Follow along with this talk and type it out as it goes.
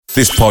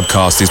This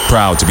podcast is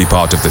proud to be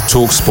part of the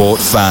TalkSport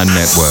Fan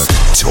Network.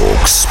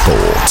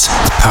 TalkSport.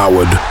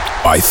 Powered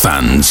by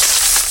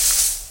fans.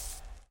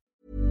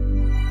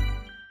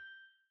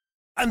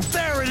 And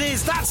there it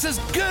is, that's as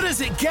good as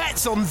it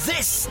gets on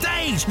this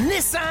stage.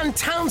 Nissan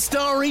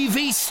Townstar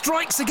EV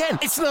strikes again.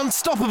 It's an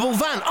unstoppable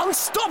van,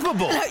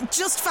 unstoppable.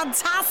 Just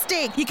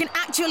fantastic. You can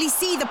actually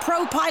see the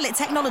Pro Pilot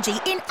technology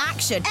in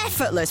action.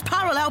 Effortless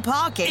parallel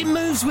parking. It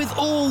moves with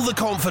all the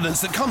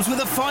confidence that comes with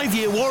a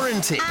 5-year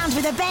warranty. And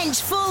with a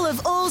bench full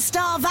of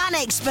all-star van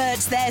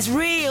experts, there's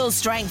real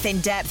strength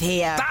in depth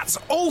here. That's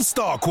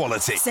all-star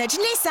quality. Search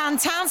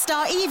Nissan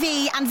Townstar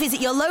EV and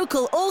visit your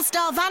local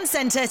all-star van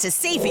centre to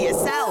see for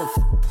yourself.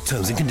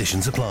 Terms and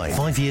conditions apply.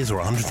 5 years or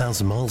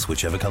 100,000 miles,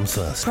 whichever comes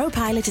first.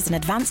 ProPilot is an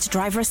advanced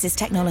driver assist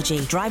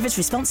technology. Driver's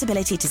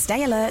responsibility to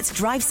stay alert,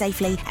 drive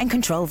safely and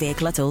control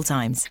vehicle at all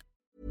times.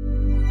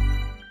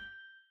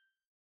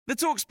 The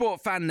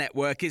TalkSport Fan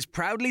Network is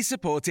proudly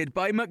supported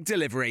by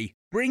McDelivery,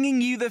 bringing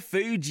you the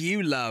food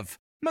you love.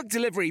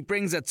 McDelivery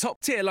brings a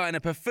top-tier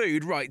lineup of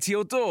food right to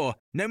your door.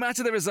 No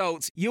matter the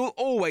result, you'll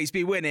always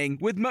be winning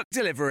with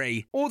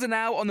McDelivery. Order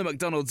now on the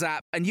McDonald's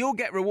app and you'll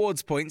get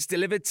rewards points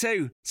delivered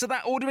too. So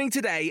that ordering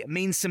today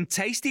means some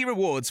tasty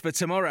rewards for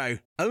tomorrow.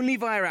 Only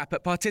via app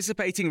at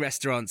participating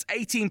restaurants.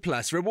 18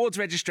 plus. Rewards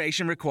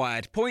registration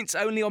required. Points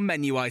only on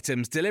menu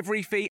items.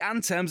 Delivery fee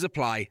and terms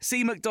apply.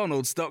 See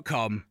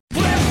mcdonalds.com.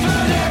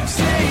 Brentford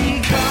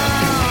FC,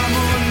 come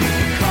on,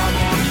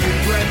 you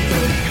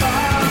Brentford,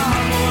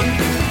 come on,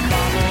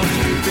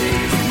 you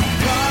bees,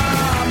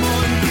 come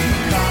on,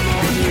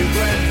 you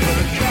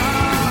Brentford,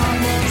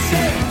 come on,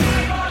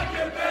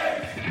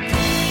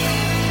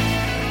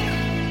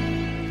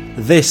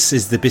 This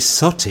is the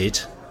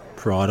besotted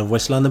Pride of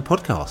West London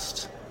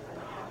podcast,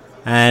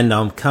 and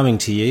I'm coming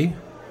to you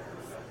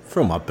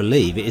from, I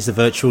believe it is the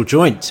virtual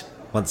joint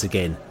once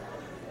again.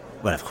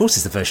 Well, of course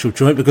it's the virtual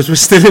joint because we're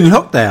still in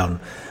lockdown,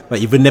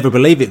 but you would never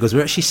believe it because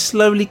we're actually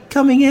slowly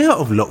coming out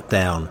of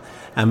lockdown,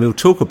 and we'll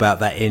talk about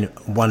that in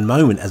one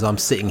moment as I'm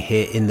sitting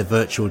here in the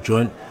virtual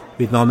joint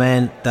with my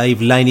man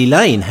Dave Laney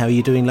Lane. How are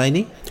you doing,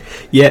 Laney?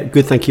 Yeah,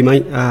 good, thank you,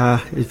 mate.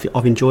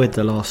 I've enjoyed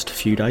the last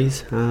few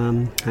days,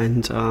 and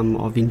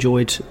I've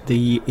enjoyed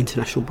the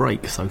international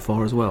break so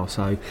far as well,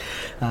 so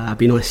it'd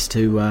be nice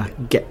to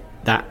get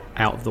that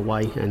out of the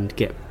way and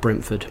get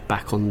Brentford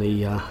back on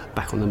the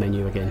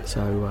menu again.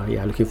 So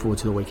yeah, looking forward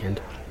to the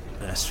weekend.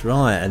 That's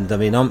right, and I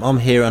mean I'm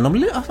here, and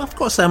I've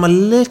got to say I'm a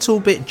little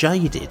bit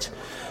jaded,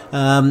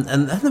 and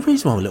the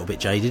reason why I'm a little bit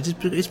jaded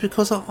is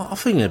because I'm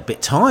feeling a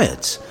bit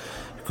tired.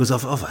 Because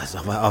I've had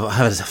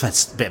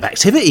a bit of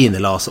activity in the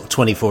last sort of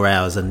 24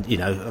 hours, and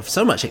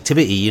so much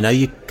activity, you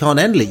can't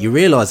handle it. You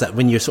realise that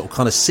when you're sort of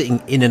kind of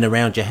sitting in and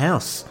around your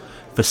house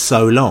for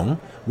so long,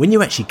 when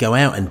you actually go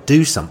out and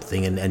do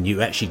something, and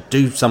you actually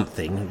do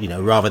something,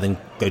 rather than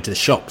go to the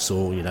shops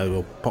or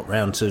or pop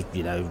round to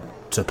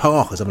to a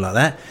park or something like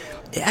that,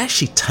 it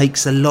actually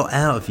takes a lot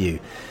out of you.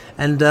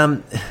 And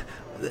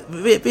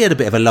we had a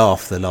bit of a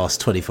laugh the last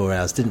 24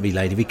 hours, didn't we,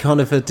 lady? We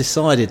kind of had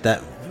decided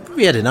that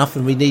we had enough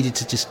and we needed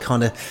to just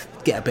kind of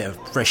get a bit of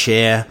fresh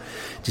air,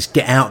 just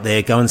get out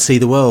there, go and see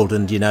the world.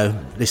 And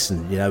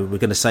listen, we're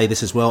going to say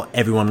this as well,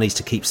 everyone needs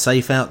to keep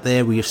safe out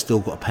there. We've still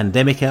got a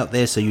pandemic out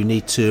there, so you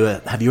need to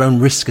have your own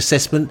risk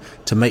assessment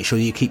to make sure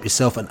you keep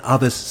yourself and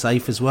others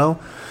safe as well.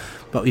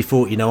 But we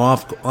thought,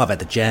 I've had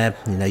the jab,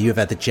 you've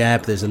had the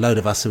jab, there's a load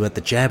of us who had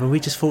the jab, and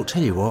we just thought,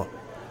 tell you what,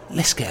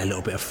 let's get a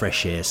little bit of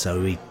fresh air. So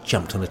we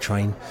jumped on a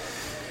train,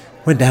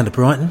 went down to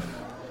Brighton,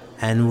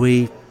 and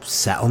we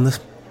sat on the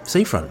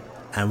seafront,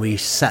 and we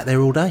sat there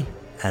all day,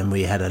 and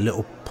we had a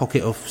little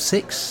pocket of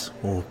 6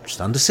 or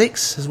just under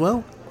 6 as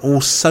well,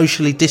 all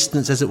socially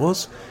distanced as it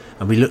was,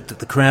 and we looked at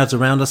the crowds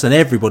around us, and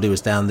everybody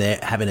was down there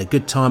having a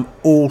good time,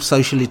 all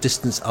socially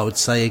distanced, I would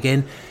say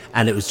again.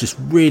 And it was just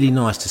really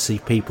nice to see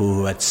people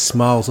who had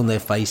smiles on their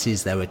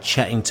faces. They were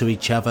chatting to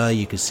each other,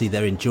 you could see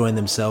they're enjoying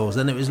themselves,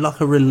 and it was like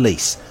a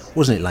release,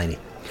 wasn't it, Laney?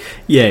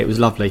 Yeah, it was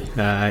lovely.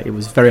 It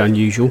was very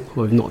unusual.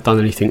 We've not done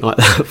anything like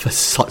that for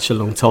such a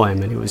long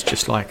time, and it was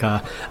just like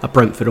a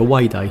Brentford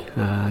away day.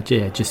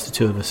 Just the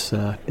two of us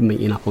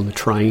meeting up on the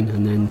train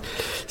and then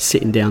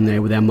sitting down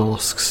there with our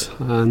masks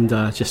and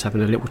just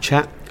having a little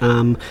chat,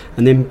 and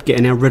then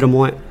getting our red and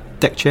white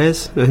deck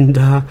chairs and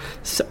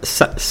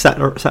sat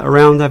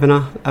around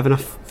having a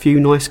few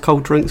nice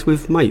cold drinks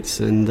with mates.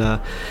 And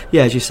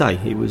as you say,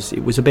 it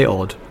was a bit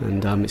odd,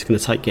 and it's going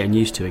to take getting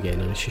used to again.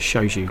 And it just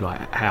shows you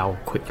like how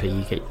quickly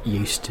you get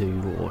used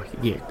to or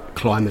get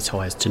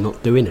acclimatised to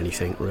not doing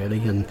anything really.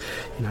 And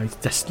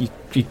that's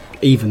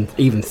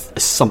even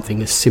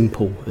something as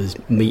simple as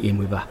meeting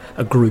with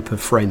a group of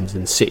friends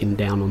and sitting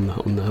down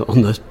on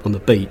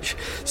the beach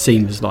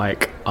seems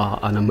like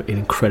an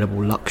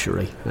incredible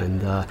luxury.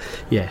 And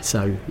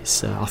so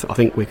it's I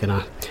think we're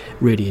going to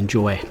really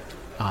enjoy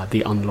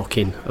the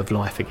unlocking of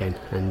life again,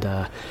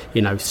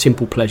 and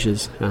simple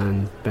pleasures,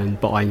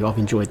 but I've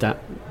enjoyed that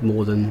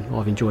more than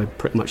I've enjoyed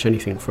pretty much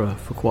anything for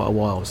quite a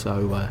while.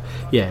 So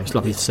it was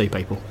lovely to see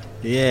people.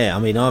 Yeah, I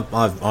mean,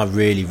 I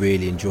really,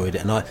 really enjoyed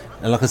it, and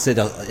like I said,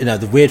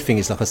 the weird thing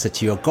is, like I said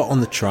to you, I got on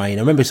the train.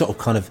 I remember sort of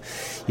kind of,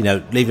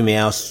 leaving my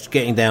house,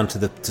 getting down to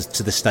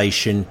the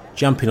station,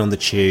 jumping on the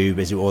tube.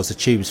 As it was, the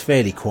tube was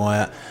fairly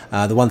quiet.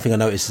 The one thing I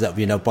noticed is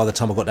that by the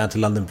time I got down to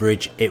London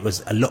Bridge, it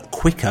was a lot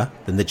quicker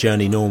than the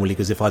journey normally.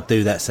 Because if I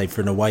do that, say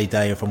for an away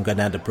day, or if I'm going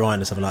down to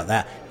Brighton or something like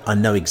that, I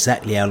know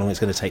exactly how long it's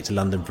going to take to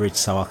London Bridge.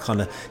 So I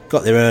kind of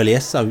got there earlier.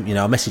 So I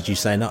messaged you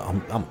saying,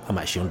 I'm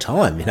actually on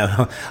time.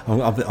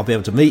 I'll be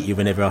able to meet you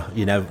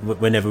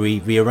whenever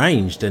we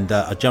arranged. And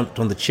I jumped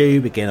on the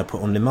tube again. I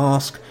put on the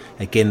mask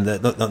again.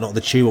 Not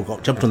the tube. I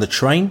jumped on the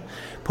train,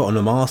 put on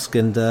a mask,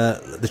 and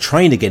the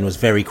train again was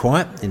very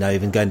quiet.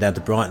 Even going down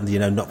to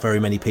Brighton, not very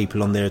many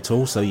people on there at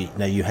all. So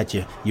you had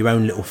your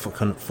own little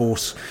kind of four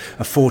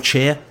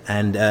chair,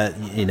 and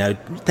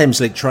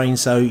Thameslink train.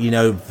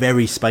 So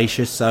very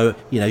spacious. So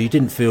you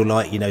didn't feel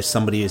like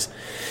somebody is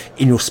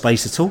in your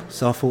space at all.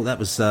 So I thought that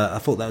was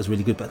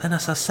really good. But then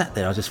as I sat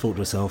there, I just thought to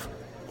myself,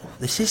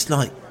 this is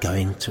like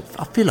I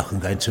feel like I'm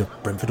going to a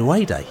Brentford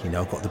away day.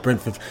 I've got the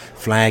Brentford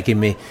flag in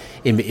my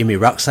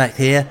rucksack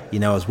here. I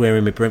was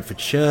wearing my Brentford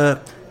shirt,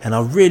 and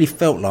I really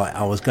felt like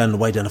I was going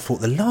away day. And I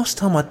thought the last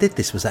time I did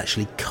this was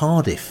actually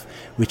Cardiff,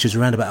 which was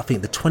around about, I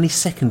think, the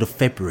 22nd of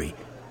February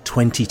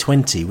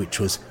 2020,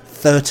 which was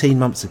 13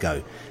 months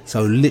ago.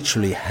 So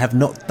literally have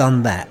not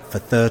done that for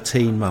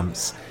 13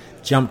 months.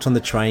 Jumped on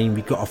the train,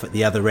 we got off at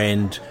the other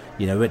end,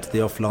 went to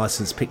the off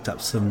licence, picked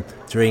up some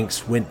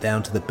drinks, went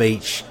down to the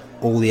beach.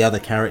 All the other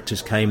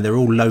characters came. They're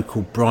all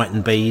local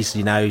Brighton bees,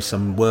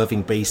 some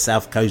Worthing bee,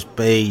 South Coast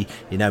bee,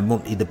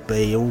 Monty the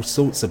bee, all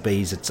sorts of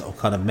bees had sort of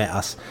kind of met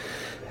us.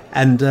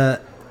 And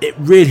it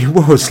really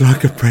was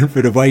like a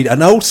Brentford away,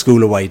 an old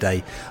school away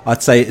day.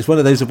 I'd say it's one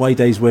of those away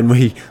days when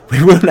we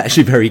weren't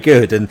actually very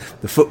good, and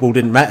the football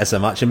didn't matter so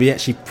much, and we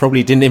actually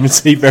probably didn't even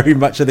see very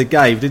much of the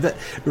game. Did that?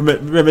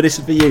 Remember this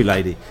for you,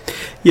 lady?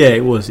 Yeah,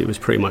 it was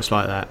pretty much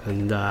like that.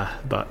 And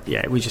but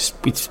yeah, we just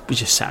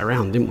sat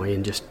around, didn't we,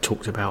 and just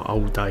talked about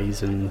old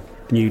days and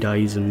new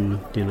days, and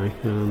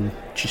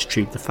just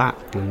chewed the fat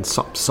and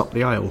sucked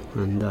the ale,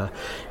 and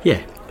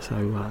yeah. So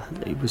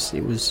it was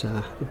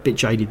a bit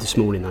jaded this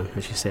morning, though,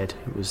 as you said.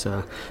 It was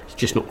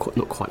just not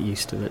quite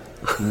used to it.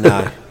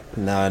 No.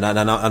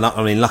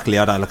 I mean, luckily,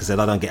 I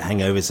don't get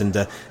hangovers,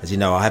 and as you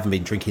know, I haven't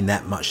been drinking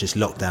that much this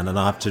lockdown, and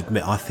I have to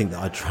admit, I think that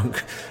I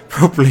drank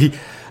probably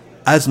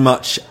as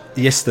much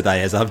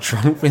yesterday as I've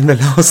drunk in the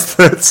last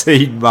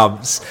 13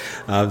 months.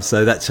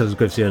 So that sort of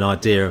gives you an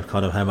idea of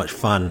kind of how much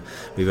fun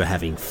we were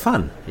having.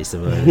 Fun is the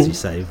word, as you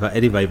say. But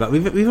anyway, but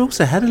we've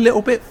also had a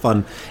little bit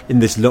fun in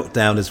this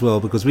lockdown as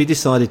well, because we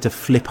decided to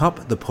flip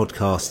up the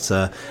podcasts,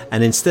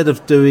 and instead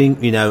of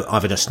doing,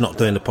 either just not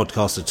doing the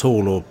podcast at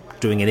all or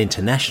doing an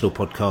international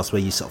podcast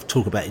where you sort of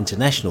talk about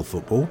international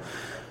football,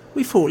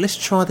 we thought, let's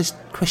try this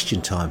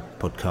Question Time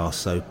podcast.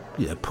 So,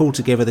 pull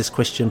together this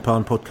Question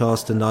Time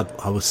podcast, and I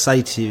will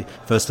say to you,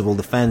 first of all,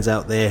 the fans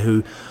out there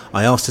who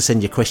I asked to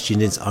send your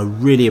questions in, I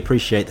really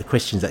appreciate the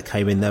questions that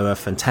came in. They were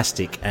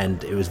fantastic,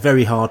 and it was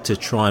very hard to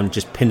try and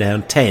just pin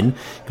down 10,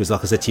 because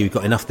like I said to you, we've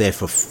got enough there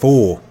for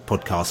 4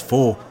 podcasts,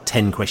 4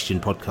 10-question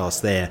podcasts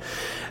there.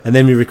 And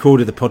then we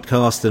recorded the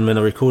podcast, and when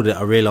I recorded it,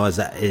 I realised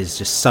that is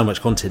just so much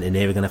content in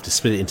here, we're going to have to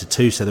split it into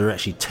 2, so there are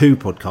actually 2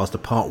 podcasts, a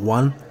part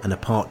 1 and a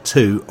part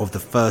 2 of the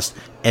first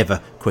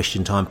ever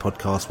Question Time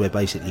podcast, where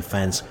basically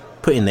fans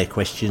put in their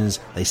questions,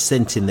 they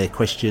sent in their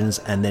questions,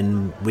 and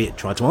then we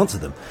tried to answer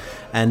them.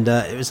 And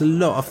it was a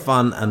lot of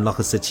fun, and like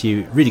I said to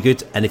you, really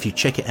good. And if you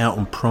check it out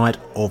on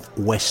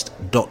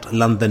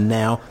prideofwest.london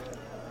now,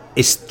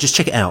 just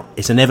check it out.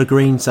 It's an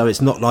evergreen, so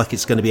it's not like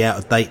it's going to be out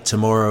of date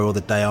tomorrow or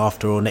the day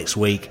after or next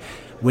week.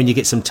 When you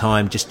get some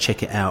time, just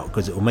check it out,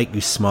 because it will make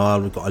you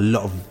smile. We've got a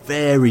lot of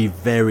very,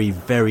 very,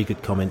 very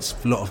good comments,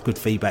 a lot of good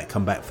feedback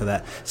come back for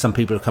that. Some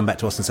people have come back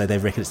to us and say they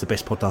reckon it's the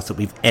best podcast that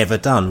we've ever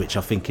done, which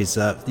I think is,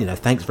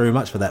 thanks very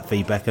much for that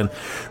feedback, and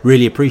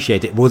really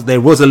appreciate it.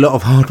 There was a lot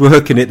of hard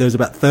work in it. There was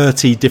about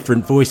 30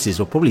 different voices,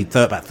 or probably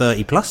about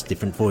 30 plus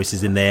different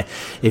voices in there.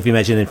 If you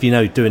imagine,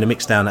 doing a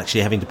mix down,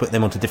 actually having to put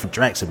them onto different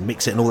tracks and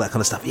mix it and all that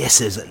kind of stuff. Yes,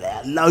 there's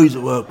loads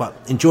of work, but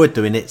enjoyed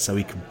doing it, so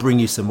we could bring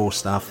you some more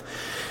stuff.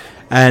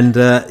 And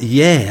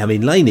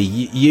Laney,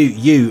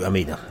 you, I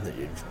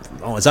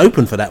was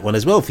open for that one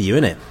as well for you,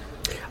 innit?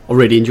 I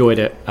really enjoyed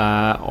it.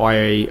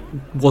 I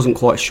wasn't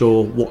quite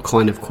sure what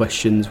kind of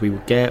questions we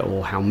would get,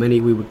 or how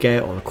many we would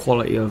get, or the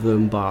quality of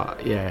them.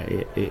 But yeah,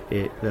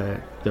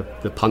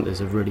 the punters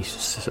have really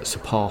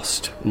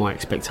surpassed my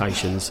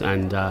expectations.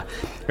 And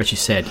as you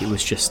said, it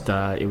was just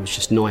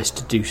nice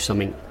to do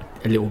something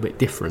a little bit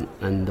different.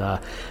 And I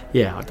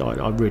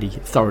really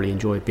thoroughly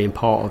enjoyed being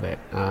part of it.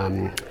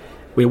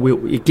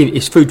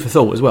 It's food for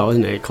thought as well,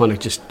 isn't it? It kind of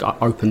just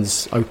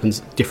opens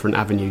different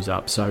avenues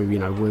up. So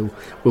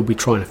we'll be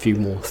trying a few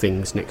more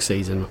things next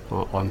season,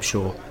 I'm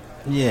sure.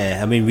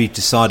 Yeah, we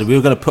decided we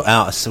were going to put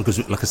out,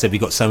 because like I said, we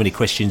got so many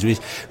questions. We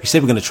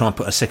said we're going to try and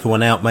put a second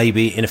one out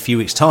maybe in a few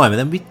weeks' time, and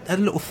then we had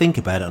a little think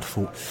about it. And I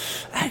thought,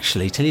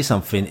 actually, tell you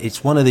something,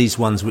 it's one of these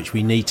ones which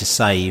we need to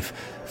save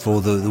for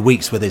the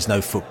weeks where there's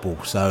no football.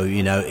 So,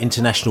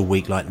 international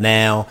week like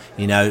now,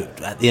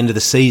 at the end of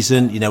the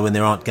season, when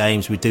there aren't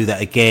games, we do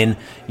that again.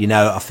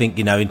 I think,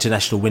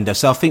 international window.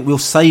 So I think we'll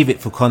save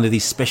it for kind of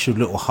these special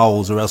little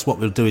holes, or else what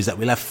we'll do is that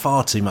we'll have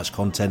far too much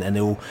content and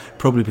it will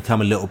probably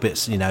become a little bit,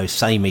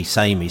 samey.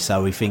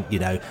 So we think,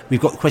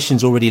 we've got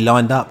questions already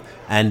lined up,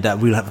 and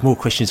we'll have more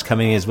questions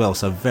coming as well.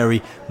 So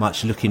very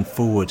much looking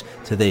forward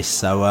to this.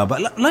 So,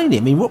 but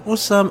Lainey, what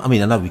was, I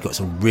know we've got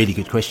some really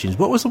good questions.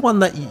 What was the one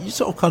that you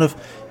sort of kind of,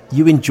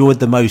 you enjoyed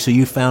the most, or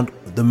you found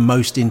the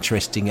most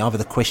interesting, either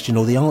the question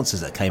or the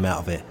answers that came out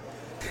of it?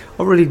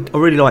 I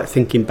really like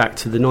thinking back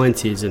to the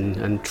 90s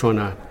and trying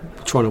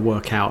to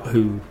work out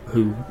who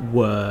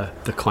were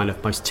the kind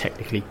of most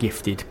technically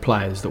gifted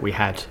players that we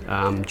had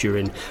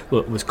during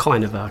what was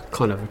kind of a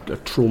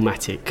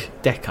traumatic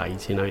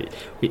decade.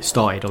 It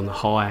started on the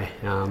high,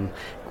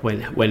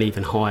 went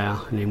even higher,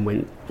 and then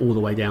went all the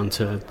way down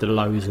to the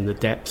lows and the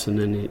depths, and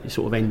then it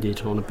sort of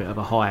ended on a bit of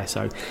a high.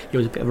 So it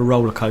was a bit of a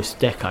roller coaster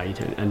decade,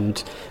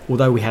 and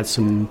although we had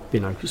some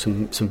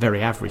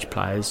very average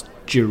players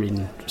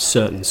during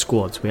certain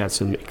squads, we had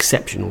some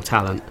exceptional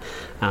talent,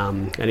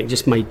 and it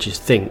just made you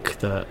think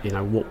that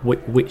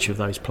which of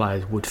those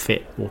players would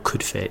fit or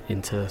could fit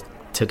into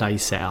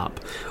today's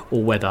setup,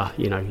 or whether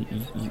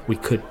we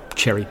could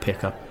cherry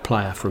pick a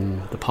player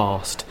from the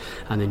past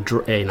and then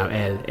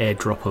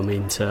airdrop them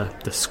into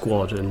the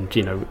squad, and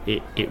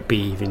it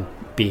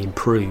be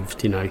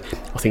improved. I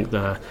think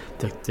the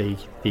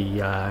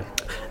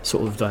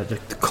sort of the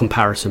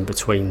comparison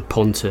between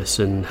Pontus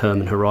and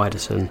Herman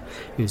Hreidarsson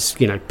is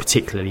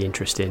particularly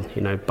interesting.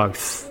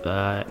 Both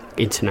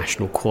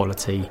international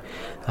quality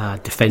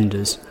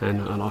defenders,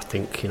 and I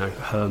think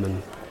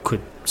Herman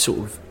could sort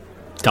of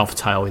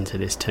dovetail into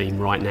this team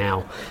right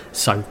now.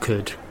 So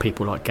could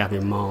people like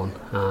Gavin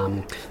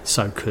Mahon,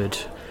 so could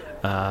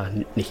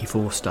Nicky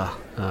Forster,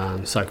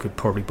 so could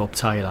probably Bob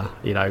Taylor.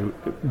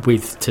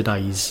 With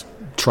today's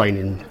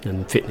training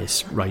and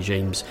fitness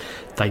regimes,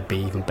 they'd be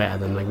even better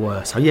than they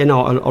were. So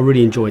I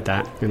really enjoyed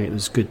that, and it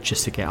was good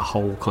just to get a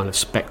whole kind of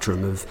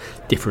spectrum of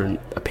different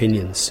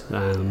opinions,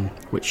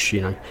 which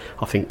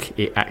I think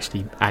it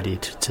actually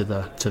added to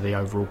the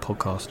overall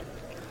podcast.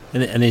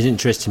 And it's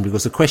interesting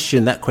because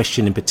that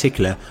question in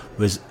particular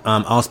was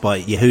asked by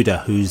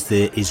Yehuda, who's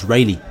the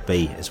Israeli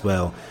bee as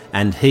well.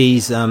 And he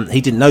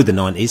didn't know the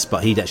 90s,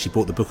 but he'd actually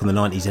bought the book on the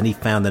 90s, and he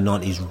found the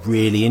 90s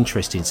really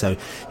interesting. So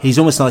he's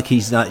almost like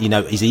he's a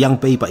young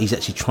bee, but he's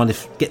actually trying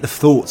to get the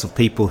thoughts of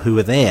people who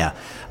were there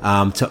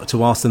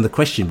to ask them the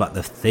question. But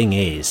the thing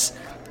is,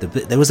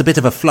 there was a bit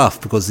of a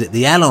fluff because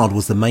the Allard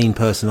was the main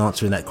person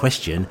answering that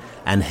question,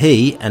 and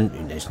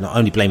it's not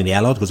only blaming the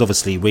Allard, because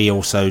obviously we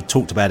also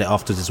talked about it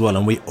afterwards as well,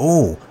 and we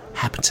all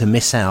happened to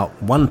miss out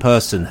one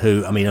person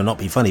who, I'll not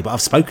be funny, but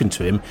I've spoken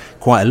to him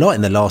quite a lot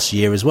in the last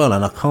year as well,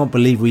 and I can't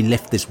believe we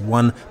left this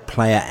one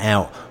player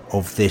out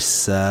of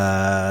this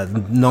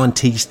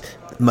 90s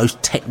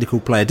most technical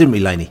player, didn't we,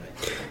 Laney?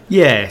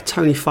 Yeah,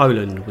 Tony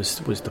Folan was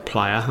the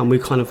player, and we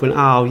kind of went,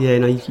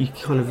 you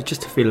kind of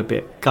just feel a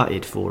bit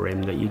gutted for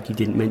him that you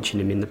didn't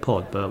mention him in the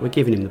pod, but we're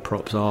giving him the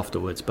props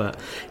afterwards. But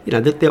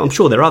I'm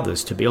sure there are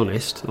others, to be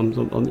honest.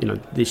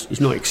 This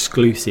is not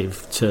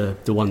exclusive to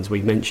the ones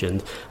we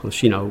mentioned.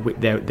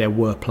 There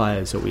were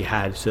players that we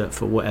had that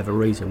for whatever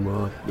reason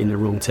were in the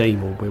wrong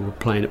team, or we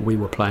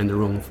were playing the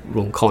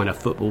wrong kind of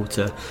football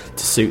to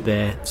suit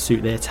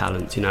their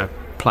talents.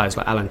 Players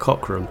like Alan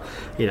Cochrane,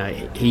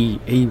 he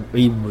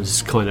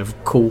was kind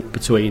of caught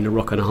between a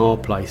rock and a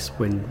hard place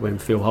when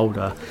Phil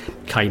Holder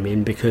came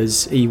in,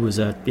 because he was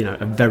a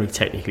very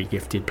technically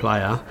gifted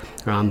player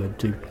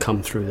who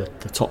come through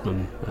the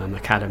Tottenham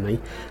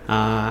academy,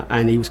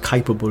 and he was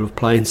capable of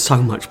playing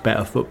so much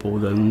better football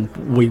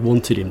than we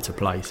wanted him to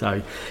play.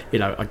 So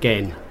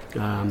again,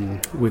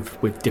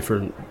 with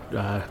different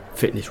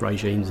fitness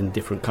regimes and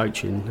different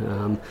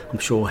coaching, I'm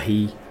sure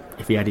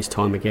if he had his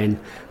time again,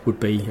 would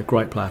be a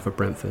great player for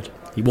Brentford.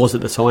 He was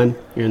at the time,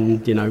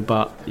 and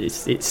but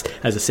it's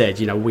as I said,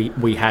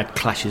 we had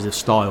clashes of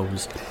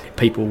styles.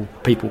 People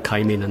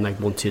came in and they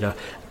wanted to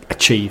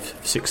achieve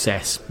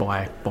success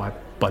by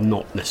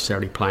not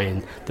necessarily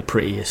playing the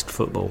prettiest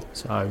football.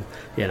 So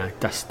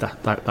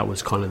that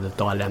was kind of the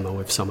dilemma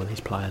with some of these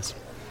players.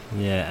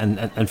 Yeah,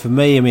 and for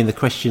me, the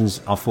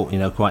questions I thought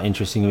quite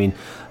interesting.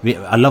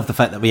 I love the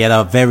fact that we had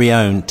our very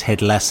own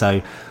Ted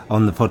Lasso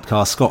on the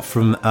podcast, Scott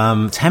from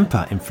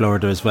Tampa in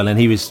Florida as well, and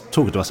he was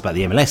talking to us about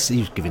the MLS. He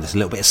was giving us a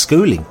little bit of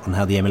schooling on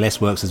how the MLS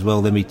works as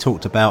well. Then we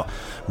talked about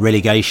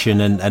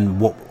relegation and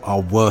what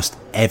our worst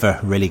ever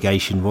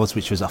relegation was,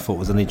 which I thought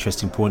was an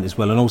interesting point as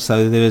well. And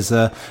also there's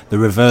the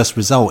reverse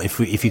result.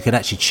 If you could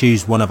actually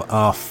choose one of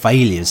our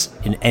failures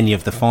in any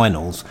of the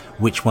finals,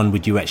 which one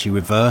would you actually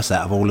reverse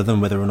out of all of them?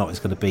 Whether or not it's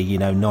going to be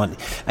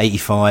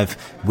 85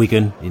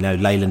 Wigan,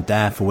 Leyland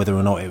Daff, or whether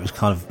or not it was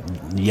kind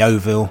of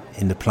Yeovil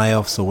in the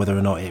playoffs, or whether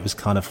or not it was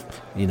kind of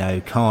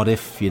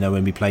Cardiff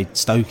when we played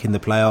Stoke in the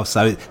playoffs.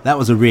 So that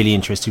was a really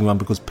interesting one,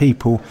 because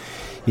people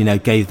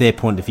gave their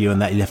point of view on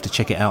that. You'll have to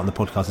check it out on the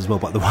podcast as well.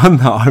 But the one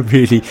that I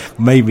really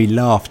made me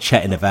laugh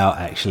chatting about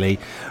actually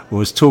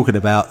was talking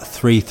about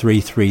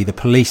 333, the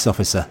police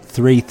officer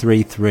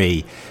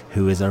 333,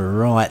 who is a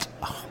right.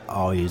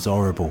 Oh, he was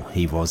horrible,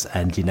 he was.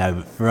 And,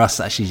 for us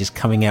actually just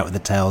coming out with the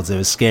tales, there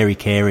was Scary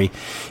Carey,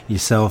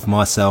 yourself,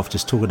 myself,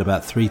 just talking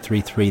about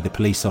 333, the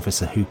police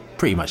officer who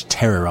pretty much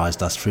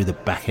terrorised us through the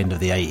back end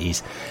of the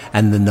 80s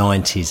and the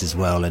 90s as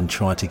well, and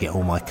tried to get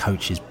all my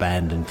coaches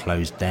banned and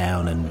closed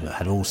down, and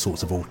had all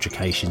sorts of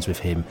altercations with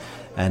him.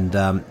 And,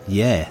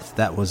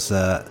 that was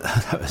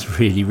that was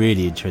really,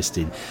 really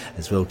interesting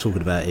as well,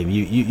 talking about him.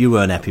 You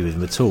weren't happy with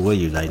him at all, were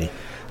you, lady?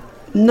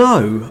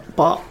 No,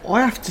 but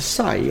I have to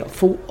say,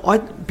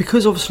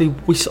 because obviously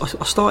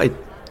I started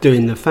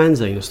doing the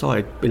fanzine. I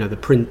started, the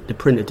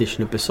print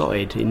edition of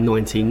Beside in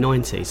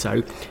 1990.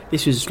 So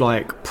this was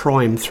like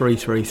prime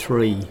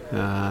 333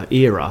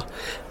 era,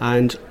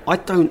 and I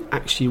don't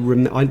actually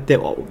remember.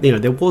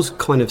 There was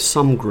kind of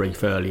some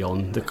grief early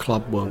on. The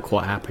club weren't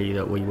quite happy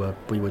that we were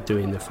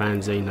doing the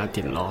fanzine. That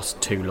didn't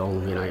last too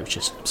long. It was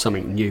just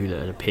something new that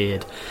had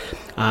appeared.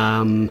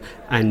 And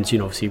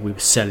obviously we were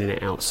selling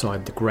it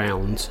outside the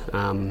ground,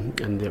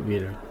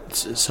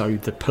 so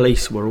the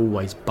police were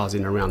always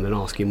buzzing around and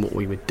asking what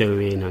we were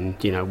doing, and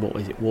what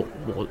was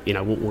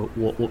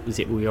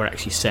it we were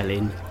actually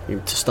selling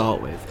to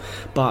start with.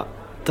 But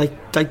they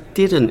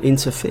didn't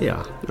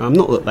interfere.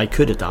 Not that they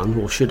could have done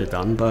or should have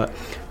done, but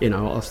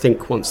I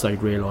think once they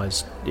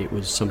realised it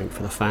was something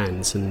for the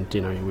fans, and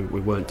we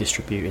weren't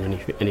distributing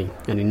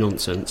any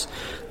nonsense,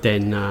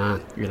 then I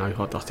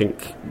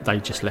think they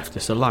just left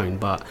us alone.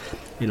 But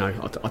I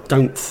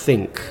don't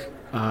think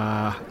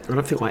I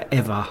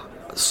ever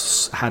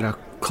had a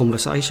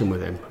conversation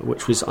with him,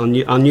 which was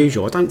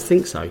unusual. I don't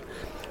think so.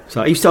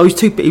 So he was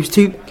too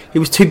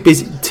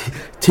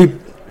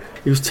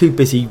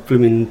busy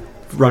blooming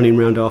running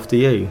round after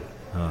you.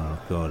 Oh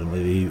God!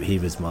 He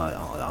was my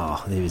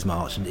arch. He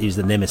was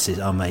the nemesis.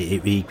 Oh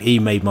mate, he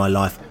made my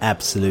life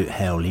absolute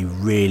hell. He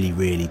really,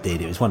 really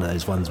did. It was one of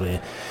those ones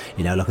where,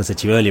 like I said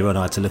to you earlier on,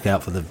 I had to look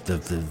out for the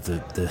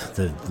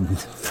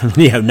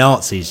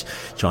neo-Nazis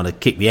trying to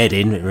kick my head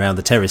in around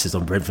the terraces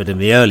on Brentford in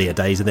the earlier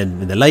days, and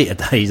then in the later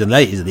days and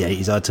late of the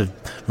 80s, I had to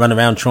run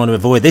around trying to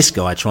avoid this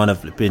guy, trying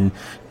to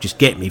just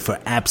get me for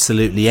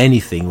absolutely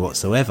anything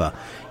whatsoever.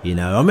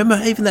 I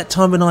remember even that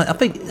time when I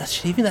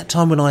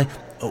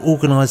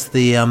organised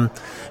the and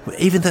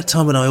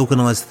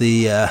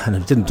I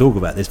didn't talk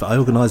about this, but I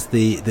organised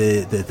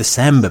the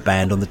samba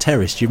band on the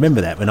terrace. Do you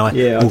remember that, when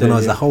I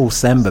organised the whole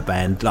samba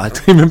band,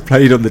 like even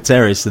played on the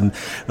terrace, and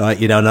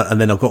and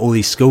then I've got all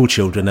these school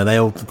children, and they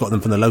all got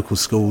them from the local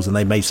schools, and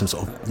they made some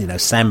sort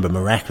of samba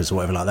maracas or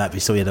whatever like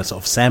that. So we had a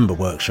sort of samba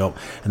workshop,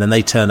 and then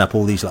they turned up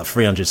all these like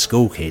 300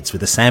 school kids with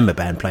the samba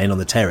band playing on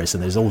the terrace,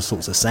 and there's all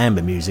sorts of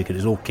samba music, and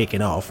it's all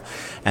kicking off.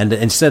 And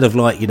instead of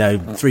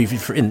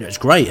it's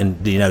great,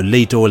 and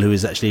Lee Doyle, who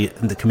was actually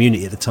in the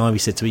community at the time, he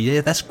said to me,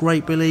 "Yeah, that's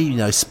great,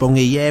 Billy.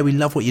 Spongy, yeah, we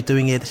love what you're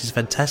doing here. This is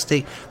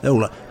fantastic." They're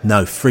all like,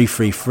 "No,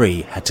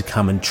 333 had to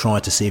come and try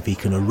to see if he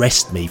can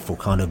arrest me for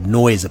kind of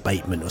noise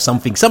abatement or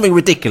something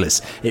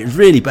ridiculous. It was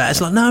really bad."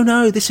 It's like,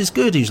 no, this is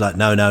good. He's like,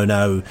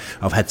 no,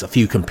 I've had a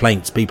few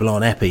complaints. People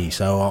aren't happy,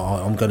 so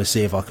I'm going to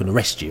see if I can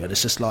arrest you. And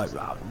it's just like,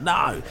 oh,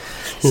 no.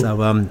 So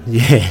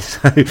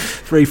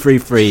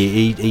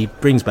 333, he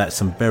brings back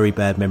some very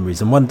bad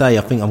memories. And one day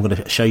I think I'm going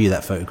to show you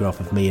that photograph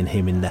of me and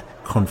him in the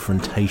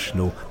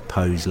confrontational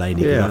pose,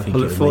 Laney. Yeah, I think it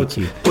would make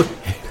you.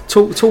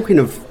 Talking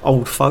of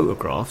old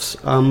photographs,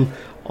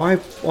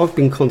 I've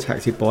been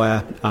contacted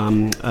by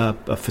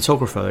a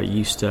photographer that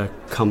used to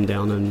come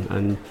down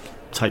and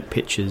take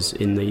pictures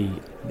in the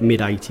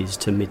mid-80s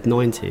to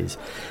mid-90s,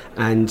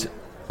 and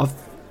I've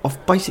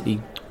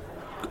basically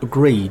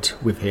agreed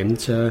with him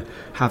to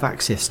have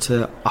access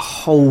to a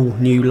whole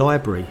new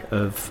library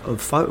of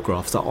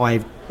photographs that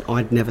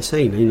I'd never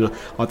seen.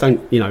 I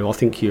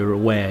think you're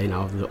aware,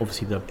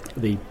 obviously the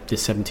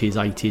 70s,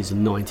 80s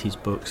and 90s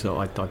books that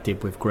I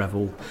did with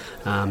Greville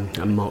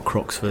and Mark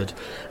Croxford,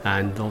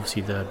 and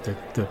obviously the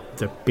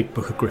big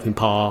book of Griffin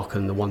Park,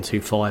 and the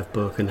 125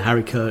 book, and the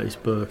Harry Curtis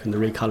book, and the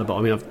Recolour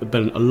book. I've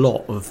done a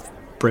lot of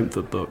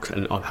Brentford books,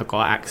 and I've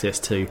got access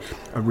to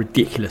a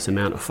ridiculous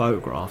amount of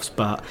photographs,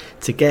 but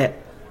to get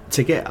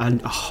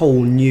a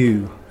whole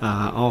new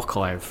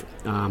archive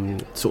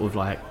sort of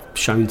like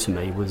shown to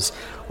me was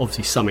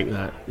obviously something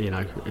that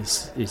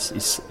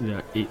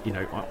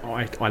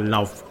I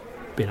love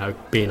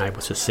being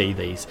able to see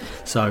these.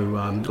 So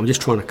I'm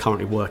just trying to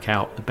currently work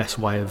out the best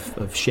way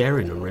of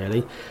sharing them,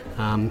 really.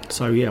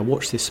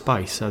 Watch this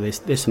space. So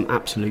there's some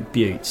absolute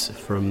beauts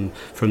from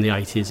the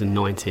 80s and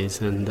 90s,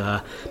 and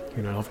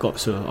I've got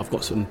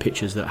some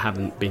pictures that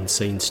haven't been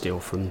seen still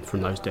from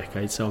those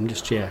decades. So I'm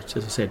just as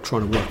I said,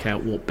 trying to work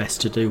out what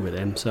best to do with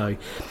them. So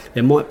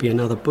there might be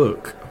another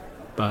book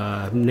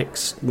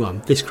next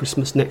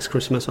Christmas, next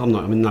Christmas. I'm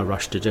in no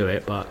rush to do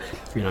it, but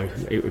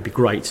it would be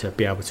great to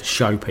be able to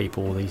show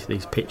people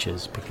these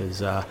pictures,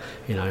 because as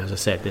I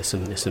said, there's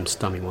some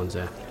stunning ones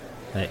there.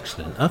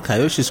 Excellent.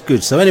 Okay, which is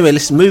good. So anyway,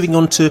 listen, moving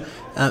on to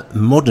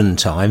modern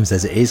times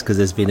as it is, because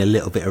there's been a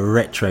little bit of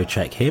retro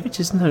track here, which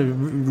is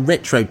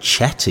retro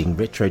tracking,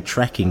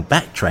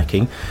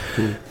 backtracking,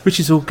 which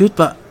is all good.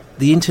 But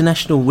the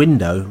international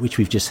window, which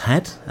we've just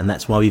had, and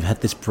that's why we've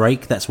had this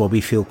break, that's why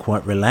we feel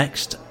quite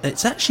relaxed.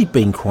 It's actually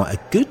been quite a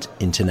good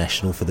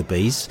international for the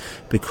Bees,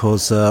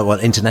 because,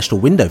 international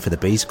window for the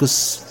Bees,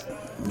 because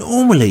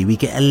normally we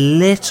get a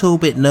little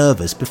bit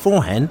nervous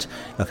beforehand.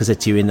 Like I said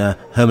to you in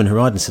Herman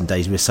Hreidenson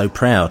days, we were so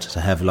proud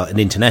to have like an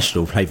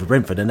international play for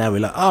Brentford, and now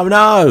we're like, oh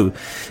no,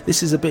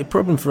 this is a big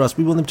problem for us.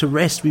 We want them to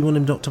rest, we want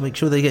them not to make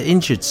sure they get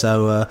injured.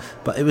 So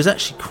but it was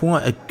actually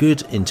quite a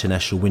good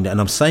international window,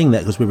 and I'm saying that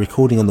because we're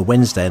recording on the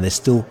Wednesday and there's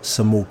still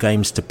some more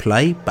games to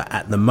play. But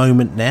at the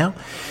moment now,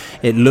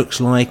 it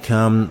looks like,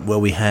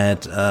 we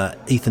had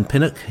Ethan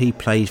Pinnock. He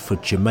played for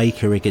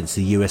Jamaica against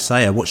the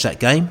USA. I watched that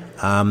game.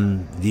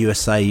 The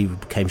USA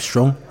came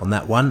strong on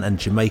that one, and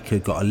Jamaica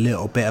got a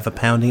little bit of a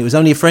pounding. It was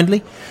only a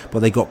friendly, but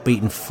they got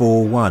beaten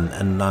 4-1,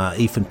 and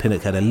Ethan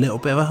Pinnock had a little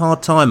bit of a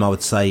hard time, I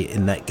would say,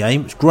 in that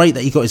game. It's great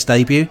that he got his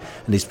debut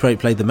and he's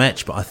played the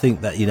match, but I think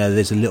that,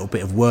 there's a little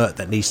bit of work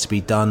that needs to be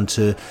done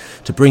to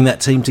bring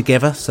that team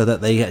together so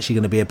that they're actually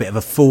going to be a bit of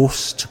a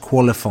force to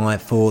qualify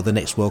for the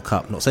next World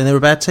Cup. Not saying they're a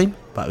bad team,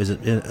 but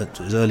it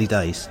was early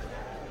days,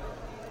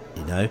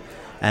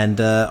 and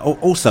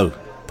also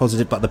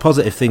positive. But the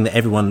positive thing that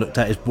everyone looked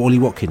at is Wally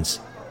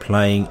Watkins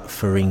playing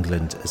for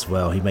England as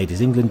well. He made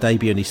his England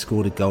debut and he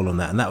scored a goal on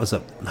that, and that was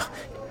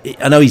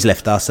I know he's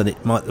left us, and a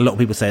lot of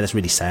people say that's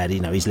really sad.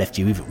 He's left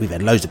you. We've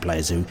had loads of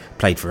players who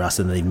played for us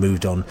and they've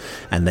moved on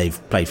and they've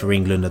played for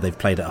England or they've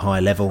played at a high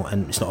level,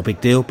 and it's not a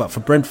big deal. But for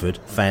Brentford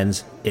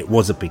fans, it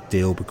was a big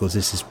deal, because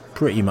this is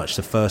pretty much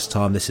the first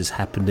time this has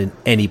happened in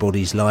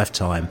anybody's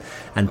lifetime,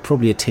 and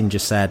probably a tinge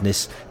of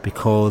sadness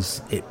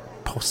because it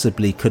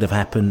possibly could have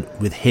happened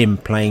with him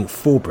playing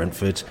for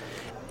Brentford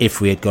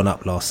if we had gone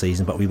up last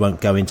season. But we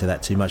won't go into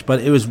that too much. But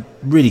it was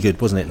really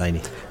good, wasn't it,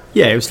 Laney?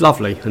 Yeah, it was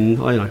lovely, and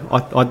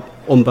I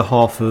on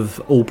behalf of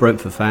all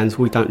Brentford fans,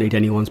 we don't need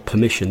anyone's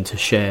permission to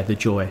share the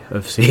joy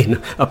of seeing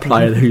a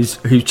player who's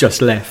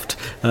just left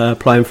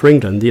playing for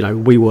England.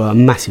 We were a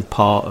massive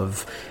part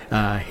of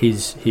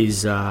his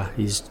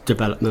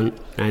development,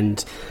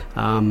 and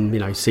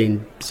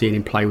seeing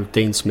him play with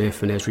Dean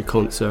Smith and Ezri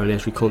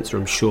Konsa,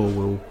 I'm sure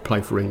will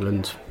play for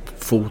England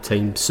full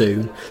team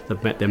soon.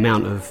 The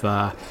amount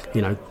of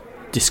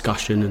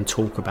discussion and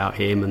talk about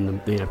him,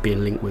 and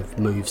being linked with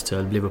moves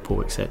to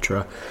Liverpool,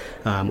 etc.,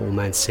 or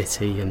Man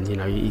City, and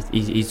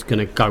he's going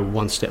to go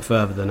one step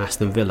further than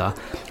Aston Villa,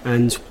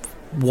 and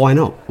why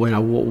not?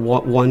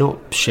 Why not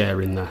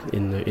share in the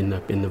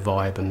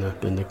vibe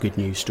and the good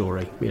news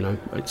story?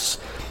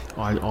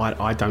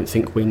 I don't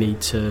think we need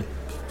to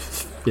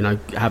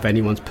have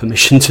anyone's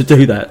permission to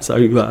do that. So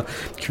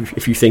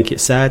if you think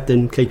it's sad,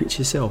 then keep it to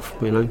yourself.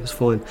 It's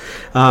fine.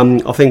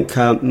 I think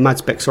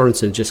Mads Bech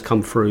Sorensen just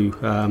come through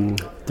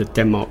the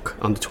Denmark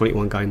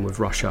under-21 game with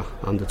Russia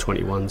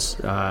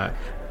under-21s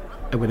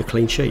with a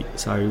clean sheet.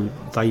 So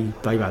they've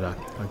had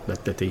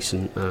a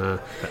decent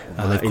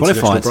they've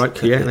qualified.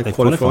 Break. Yeah, they've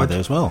qualified there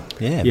as well.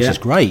 Yeah, which is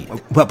great.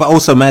 But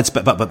also Mads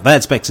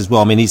Bech as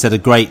well. I mean, he's had a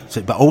great.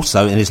 But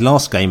also in his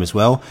last game as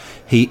well,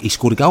 he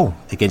scored a goal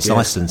against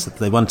Iceland.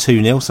 They won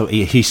 2-0, so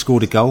he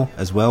scored a goal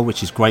as well,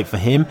 which is great for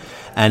him.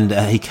 And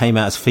he came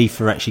out as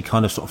FIFA actually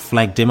kind of sort of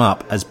flagged him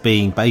up as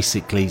being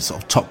basically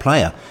sort of top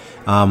player.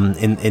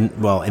 In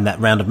that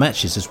round of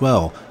matches as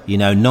well.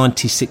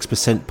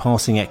 96%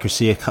 passing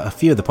accuracy. A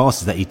few of the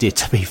passes that he did,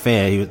 to be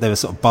fair, they were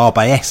sort of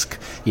Barbe-esque,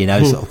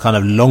 sort of kind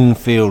of long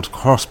field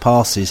cross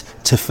passes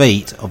to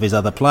feet of his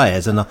other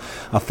players. And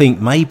I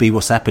think maybe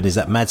what's happened is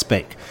that Mads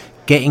Bech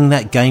getting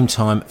that game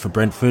time for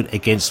Brentford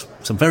against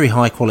some very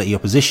high quality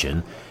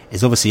opposition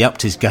is obviously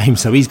upped his game,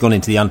 so he's gone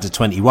into the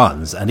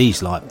under-21s, and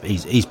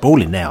he's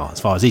balling now as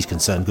far as he's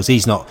concerned, because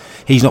he's not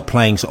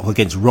playing sort of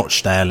against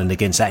Rochdale and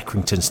against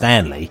Accrington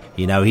Stanley.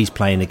 He's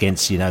playing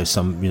against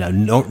some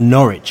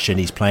Norwich, and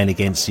he's playing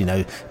against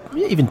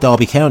even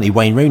Derby County,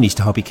 Wayne Rooney's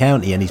Derby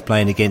County, and he's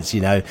playing against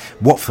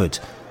Watford.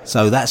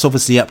 So that's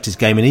obviously upped his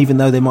game, and even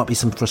though there might be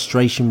some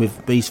frustration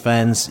with Bees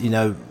fans,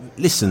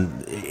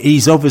 listen,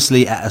 he's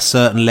obviously at a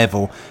certain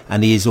level,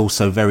 and he is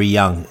also very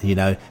young.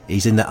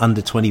 He's in the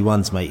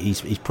under-21s, mate.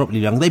 He's probably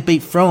young. They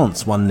beat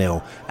France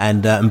 1-0,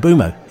 and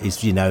Mbeumo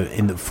is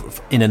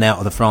in and out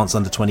of the France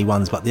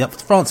under-21s. But the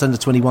France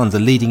under-21s are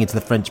leading into the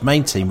French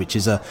main team, which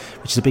is a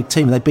big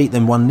team. They beat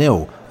them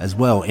 1-0 as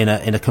well in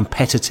a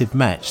competitive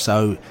match.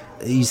 So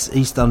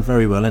he's done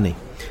very well, hasn't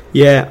he?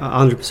 Yeah,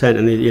 100%.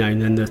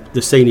 And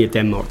the senior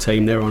Denmark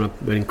team, they're on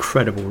an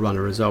incredible run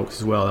of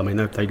results as well. I mean,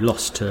 they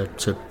lost to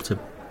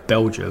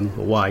Belgium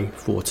away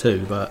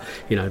 4-2, but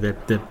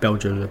the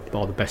Belgium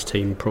are the best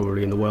team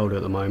probably in the world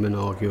at the moment,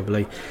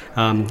 arguably.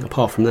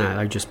 Apart from that,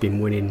 they've just been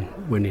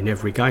winning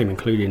every game,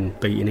 including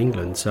beating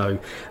England. So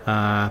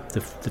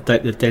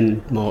the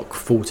Denmark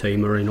full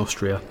team are in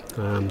Austria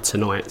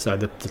tonight. So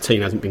the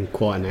team hasn't been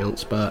quite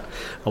announced, but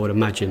I would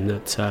imagine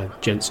that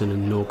Jensen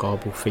and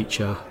Norgard will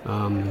feature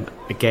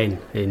again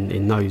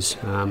in those.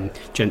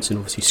 Jensen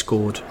obviously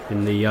scored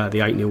in the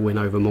 8-0 win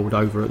over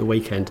Moldova at the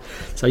weekend.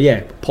 So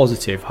yeah,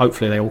 positive.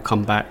 Hopefully they all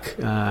come back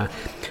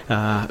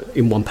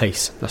in one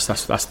piece. That's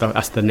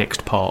the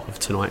next part of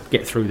tonight.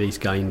 Get through these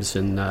games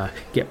and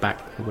get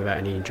back without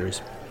any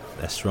injuries.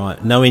 That's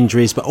right. No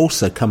injuries, but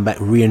also come back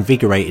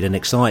reinvigorated and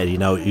excited. You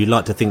know, you'd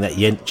like to think that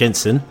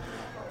Jensen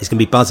is going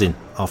to be buzzing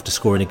after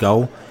scoring a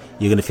goal.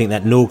 You're going to think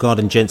that Norgard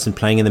and Jensen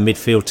playing in the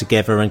midfield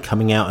together and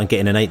coming out and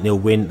getting an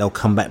 8-0 win, they'll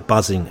come back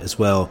buzzing as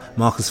well.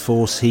 Marcus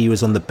Forss, he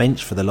was on the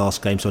bench for the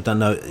last game, so I don't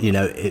know, you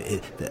know,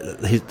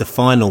 the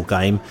final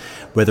game,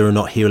 whether or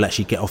not he'll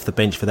actually get off the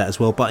bench for that as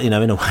well. But, you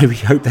know, in a way, we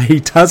hope that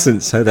he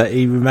doesn't, so that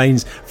he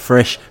remains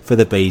fresh for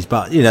the Bees.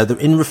 But, you know,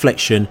 in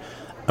reflection,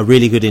 a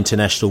really good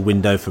international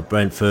window for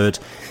Brentford.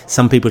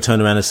 Some people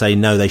turn around and say,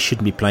 no, they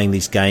shouldn't be playing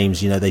these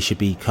games. You know, they should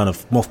be kind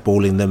of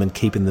mothballing them and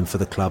keeping them for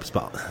the clubs.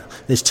 But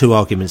there's two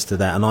arguments to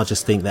that. And I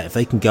just think that if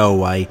they can go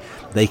away,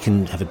 they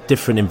can have a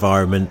different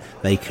environment.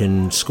 They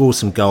can score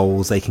some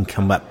goals. They can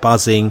come back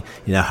buzzing.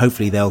 You know,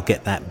 hopefully they'll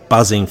get that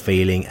buzzing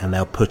feeling and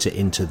they'll put it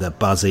into the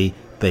Buzzy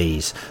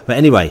Bees. But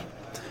anyway,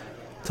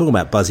 talking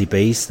about Buzzy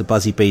Bees, the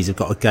Buzzy Bees have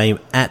got a game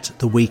at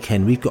the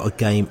weekend. We've got a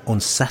game on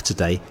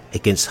Saturday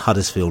against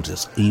Huddersfield.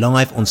 It's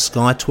live on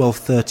Sky,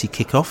 12:30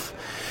 kickoff.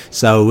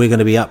 So we're going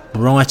to be up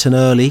bright and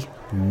early,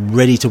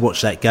 ready to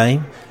watch that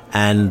game.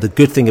 And the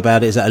good thing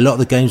about it is that a lot of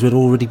the games had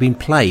already been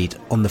played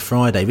on the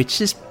Friday, which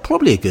is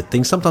probably a good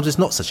thing. Sometimes it's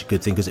not such a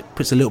good thing because it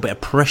puts a little bit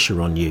of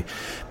pressure on you.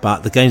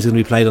 But the games are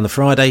going to be played on the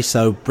Friday,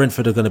 so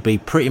Brentford are going to be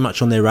pretty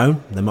much on their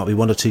own. There might be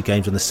one or two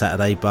games on the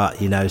Saturday,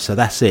 but, you know, so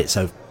that's it.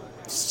 So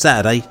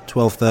Saturday,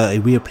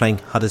 12:30, we are playing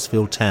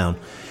Huddersfield Town.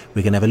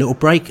 We're going to have a little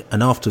break,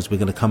 and afterwards we're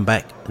going to come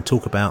back and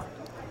talk about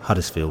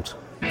Huddersfield.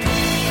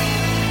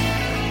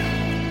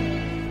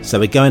 So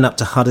we're going up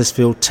to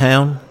Huddersfield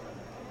Town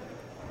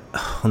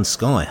on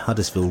Sky.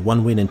 Huddersfield,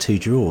 1 win and 2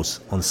 draws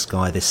on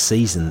Sky this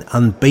season,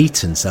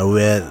 unbeaten. So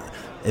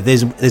if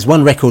there's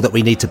one record that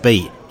we need to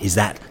beat, is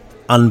that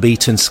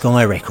unbeaten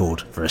Sky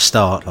record for a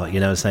start. Like, you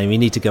know what I'm saying, we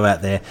need to go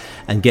out there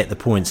and get the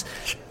points.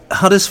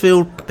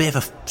 Huddersfield, bit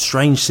of a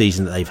strange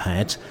season that they've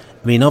had.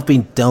 I mean, I've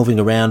been delving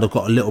around. I've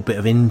got a little bit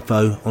of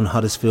info on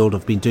Huddersfield.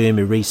 I've been doing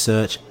my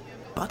research.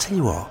 But I'll tell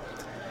you what,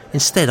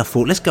 instead I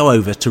thought, let's go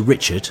over to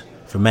Richard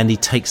from Andy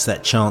Takes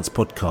That Chance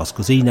podcast,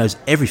 because he knows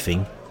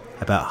everything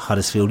about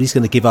Huddersfield. He's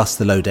going to give us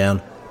the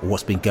lowdown on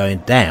what's been going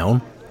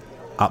down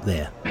up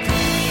there.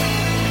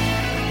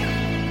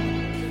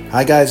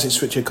 Hi guys,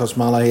 it's Richard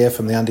Kosmala here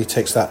from the Andy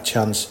Takes That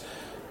Chance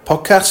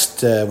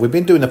podcast. We've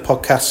been doing a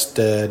podcast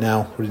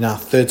now, we're in our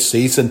 3rd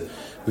season.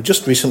 We've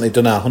just recently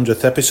done our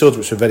 100th episode,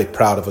 which we're very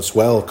proud of as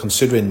well,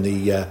 considering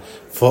the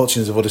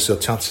fortunes of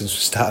Huddersfield Town since we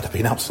started have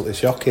been absolutely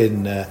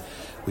shocking.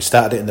 We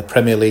started it in the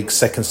Premier League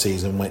 2nd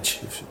season,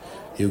 which, if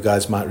you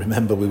guys might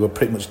remember, we were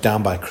pretty much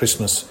down by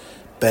Christmas,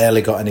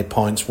 barely got any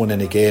points, won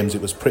any games.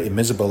 It was pretty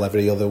miserable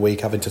every other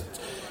week, having to,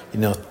 you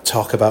know,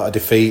 talk about a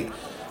defeat.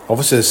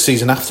 Obviously the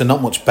season after,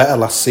 not much better.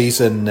 Last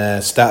season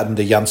started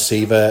under Jan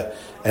Sievert,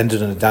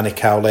 ended under Danny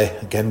Cowley.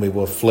 Again, we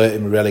were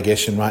flirting with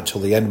relegation right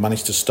till the end,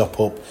 managed to stop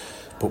up,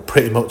 but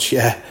pretty much,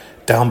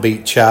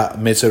 downbeat chat,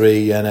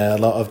 misery, and a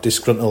lot of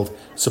disgruntled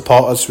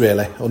supporters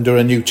really, under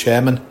a new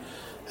chairman,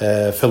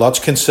 Phil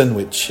Hodgkinson,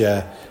 which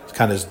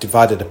kind of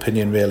divided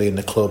opinion really in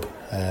the club,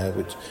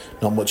 with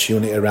not much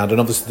unity around. And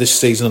obviously this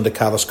season under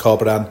Carlos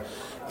Corberán,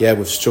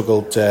 we've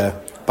struggled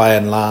by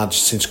and large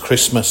since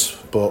Christmas,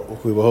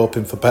 but we were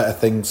hoping for better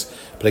things.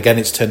 But again,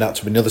 it's turned out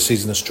to be another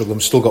season of struggle.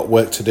 We've still got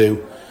work to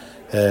do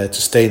to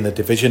stay in the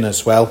division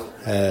as well.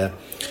 The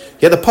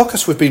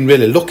podcast, we've been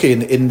really lucky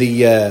in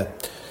the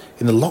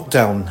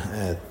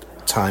lockdown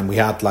time. We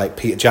had like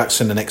Peter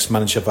Jackson, an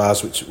ex-manager of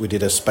ours, which we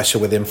did a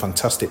special with him,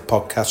 fantastic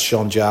podcast.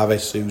 Sean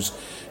Jarvis, who's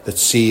the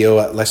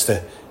CEO at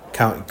Leicester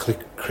County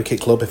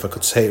Cricket Club, if I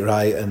could say it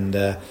right,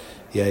 and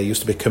he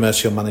used to be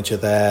commercial manager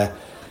there.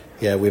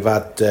 We've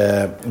had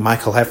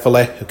Michael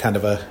Hefferley, who kind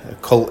of a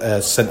cult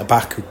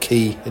centre-back, who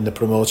key in the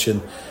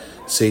promotion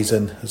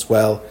season as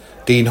well.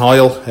 Dean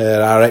Hoyle,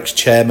 our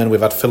ex-chairman.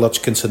 We've had Phil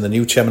Hodgkinson, the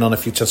new chairman, on a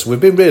few times. So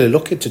we've been really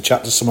lucky to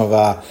chat to some of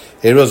our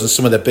heroes and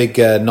some of the big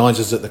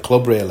noises at the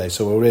club, really.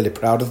 So we're really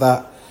proud of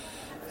that.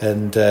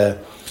 And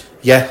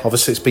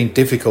obviously it's been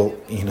difficult,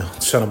 you know,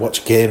 trying to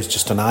watch games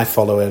just on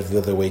iFollow every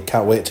other week.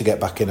 Can't wait to get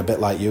back in, a bit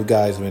like you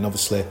guys. I mean,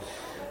 obviously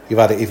you've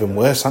had it even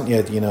worse, haven't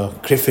you? You know,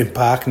 Griffin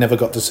Park, never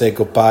got to say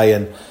goodbye,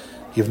 and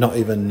you've not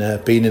even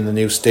been in the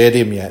new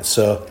stadium yet.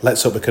 So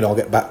let's hope we can all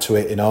get back to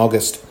it in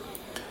August.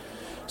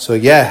 So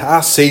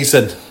our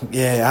season,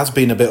 it has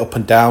been a bit up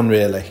and down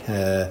really,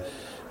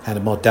 kind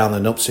of more down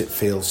than ups it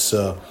feels.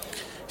 So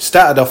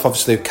started off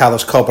obviously with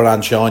Carlos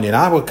Corberán joining.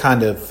 I was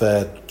kind of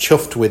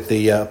chuffed with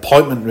the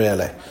appointment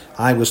really.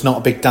 I was not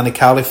a big Danny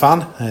Cowley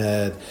fan.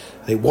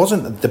 It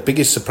wasn't the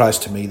biggest surprise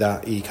to me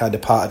that he kind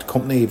of parted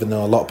company, even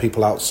though a lot of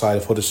people outside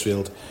of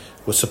Huddersfield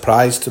were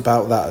surprised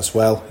about that as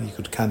well. You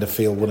could kind of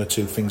feel one or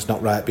two things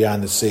not right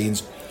behind the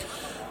scenes.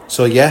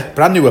 So yeah,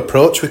 brand new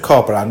approach with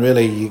Corberan,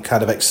 really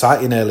kind of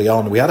exciting early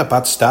on. We had a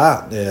bad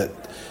start.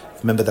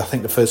 Remember, I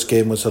think the first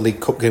game was a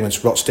League Cup game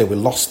against Rochdale. We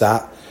lost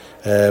that.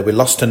 We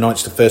lost to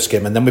Norwich the first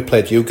game, and then we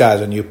played you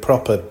guys, and you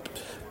proper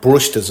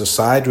brushed us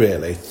aside,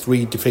 really.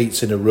 3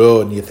 defeats in a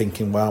row, and you're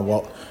thinking, wow,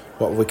 what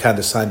have we kind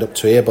of signed up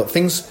to here? But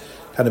things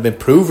kind of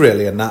improved,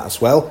 really, in that as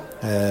well.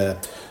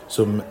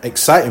 Some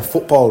exciting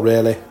football,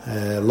 really.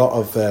 A lot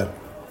of,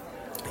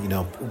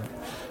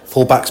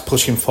 full-backs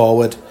pushing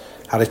forward.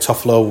 Harry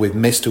Toffolo, we've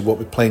missed what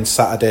we're playing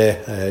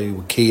Saturday.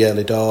 With key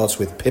early doors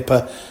with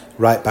Pippa,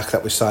 right back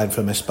that we signed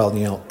from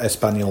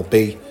Espanyol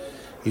B.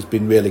 He's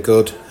been really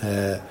good.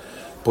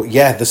 But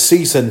yeah, the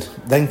season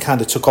then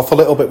kind of took off a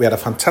little bit. We had a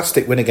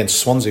fantastic win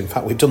against Swansea. In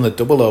fact, we've done the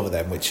double over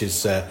them, which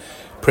is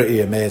pretty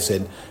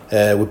amazing.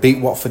 We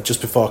beat Watford just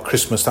before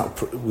Christmas.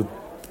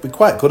 We're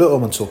quite good at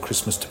home until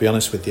Christmas, to be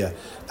honest with you.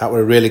 That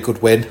was a really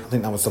good win. I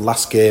think that was the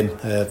last game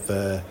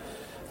of...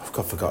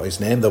 I forgot his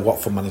name, the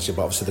Watford manager,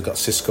 but obviously they've got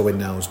Cisco in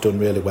now, who's done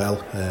really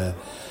well.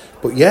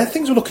 But yeah,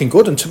 things were looking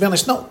good, and to be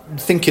honest, not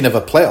thinking of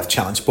a playoff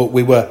challenge, but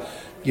we were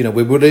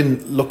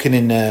looking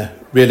in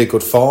really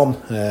good form.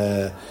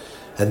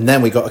 And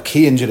then we got a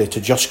key injury to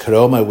Josh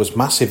Karoma, who was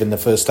massive in the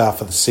first half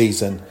of the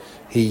season.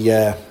 He,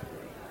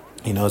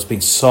 has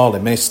been sorely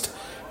missed,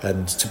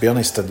 and to be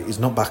honest, he's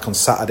not back on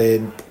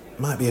Saturday.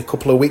 Might be a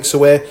couple of weeks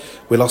away.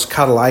 We lost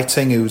Karl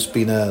Eiting, who's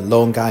been a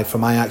loan guy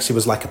from Ajax. He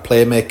was like a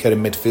playmaker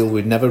in midfield.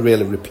 We'd never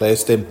really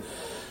replaced him.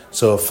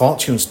 So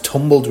fortunes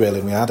tumbled,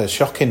 really. We had a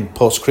shocking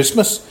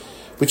post-Christmas,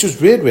 which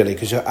was weird, really,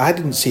 because I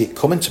didn't see it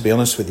coming, to be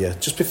honest with you.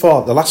 Just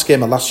before the last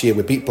game of last year,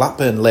 we beat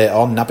Blackburn late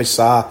on. Naby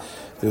Sarr,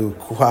 who,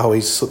 wow,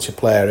 he's such a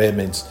player,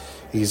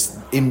 he's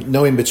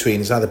no in-between.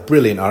 He's either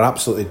brilliant or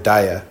absolutely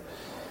dire.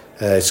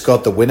 He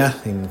scored the winner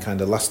in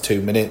kind of last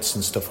 2 minutes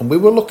and stuff, and we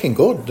were looking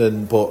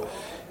good, but...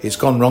 It's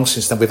gone wrong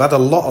since then. We've had a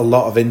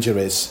lot of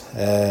injuries.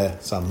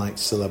 Sound like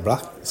Cilla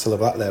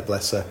Black there,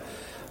 bless her.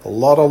 A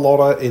lot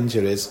of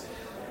injuries.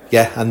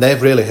 Yeah, and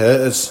they've really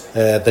hurt us.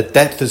 The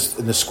depth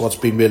in the squad's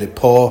been really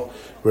poor.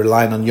 We're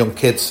relying on young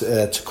kids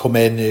to come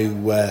in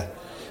who,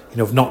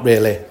 have not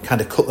really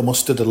kind of cut the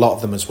mustard, a lot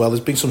of them as well.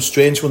 There's been some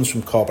strange ones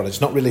from Corbyn. It's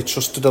not really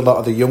trusted a lot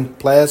of the young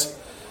players.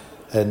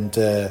 And,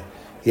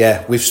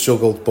 we've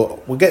struggled.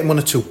 But we're getting 1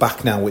 or 2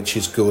 back now, which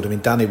is good. I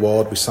mean, Danny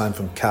Ward, we signed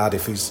from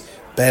Cardiff. He's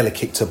barely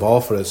kicked a ball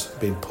for us,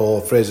 being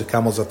poor. Fraser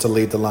Campbell's had to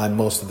lead the line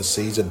most of the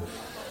season.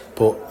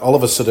 But all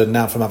of a sudden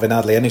now, from having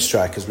hardly any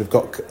strikers, we've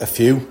got a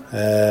few.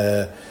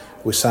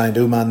 We signed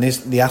Umar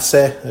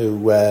Niasse,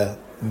 who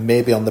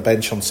may be on the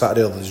bench on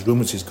Saturday, although there's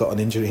rumours he's got an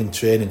injury in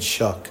training,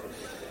 shock,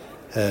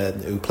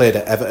 who played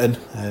at Everton.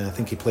 I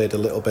think he played a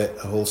little bit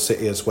at Hull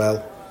City as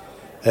well.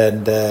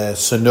 And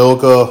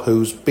Sonogo,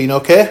 who's been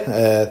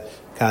okay.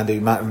 You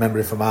might remember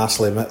him from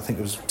Arsenal. I think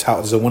he was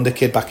touted as a wonder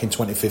kid back in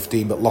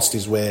 2015, but lost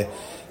his way.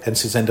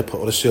 Hence his end up at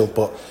Huddersfield.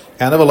 But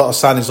kind of a lot of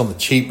signings on the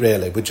cheap,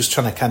 really. We're just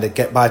trying to kind of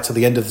get by to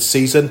the end of the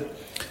season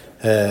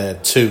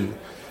to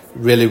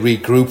really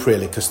regroup,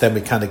 really, because then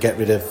we kind of get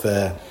rid of,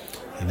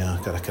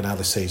 I can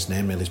hardly say his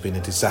name, really. He's been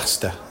a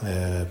disaster.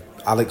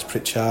 Alex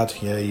Pritchard,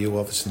 yeah, you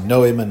obviously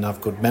know him and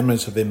have good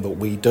memories of him, but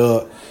we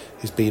don't.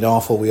 He's been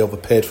awful. We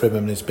overpaid for him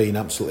and it's been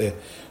absolutely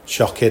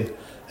shocking.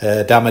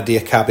 Dama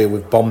Diakabi,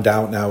 we've bombed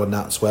out now and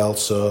that as well.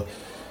 So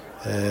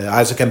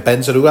Isaac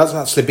Mbenza, who has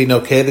actually been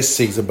okay this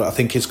season, but I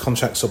think his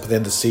contract's up at the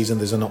end of the season.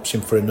 There's an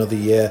option for another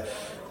year.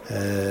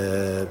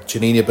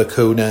 Janina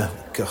Bakuna,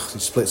 he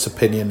splits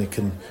opinion. He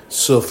can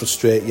so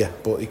frustrate you,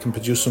 but he can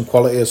produce some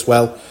quality as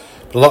well.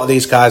 But a lot of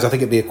these guys, I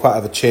think it'd be quite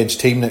of a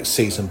changed team next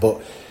season, but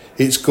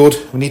it's good.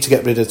 We need to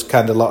get rid of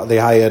kind of a lot of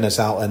the high earners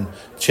out, and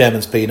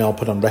chairman's been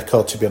open on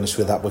record, to be honest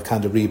with that. We're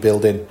kind of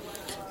rebuilding,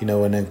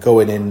 and then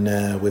going in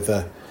with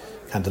a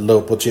kind of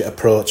low budget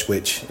approach,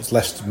 which has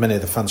left many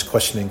of the fans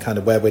questioning kind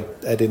of where we're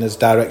heading as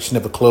direction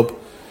of a club,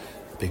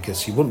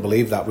 because you wouldn't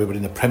believe that we were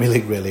in the Premier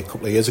League really a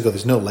couple of years ago.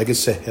 There's no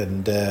legacy,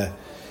 and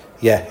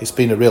it's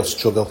been a real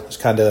struggle. It's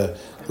kind of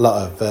a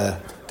lot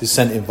of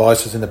dissenting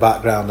voices in the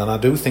background, and I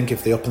do think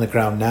if they open the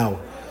ground now,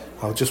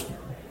 I'll just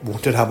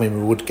wondered how many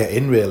we would get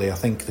in, really. I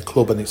think the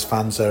club and its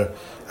fans are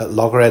at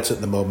loggerheads at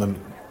the moment.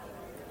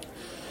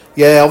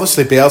 Yeah,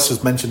 obviously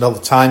Bielsa's mentioned all the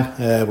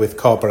time with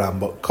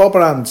Corberan, but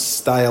Corberan's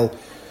style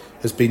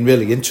has been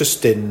really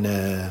interesting,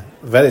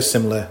 very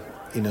similar,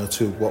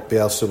 to what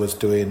Bielsa was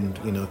doing,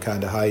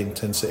 kind of high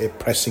intensity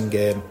pressing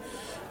game.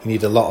 You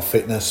need a lot of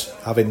fitness,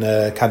 having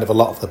kind of a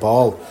lot of the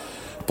ball.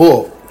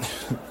 But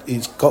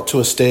it's got to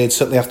a stage,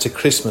 certainly after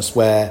Christmas,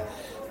 where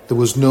there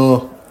was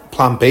no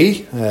plan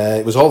B.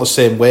 It was all the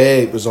same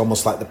way. It was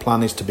almost like the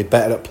plan is to be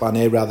better at plan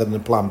A rather than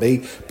plan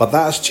B. But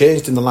that has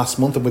changed in the last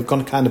month, and we've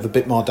gone kind of a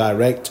bit more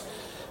direct,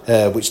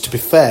 which, to be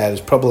fair, has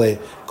probably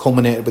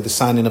culminated with the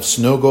signing of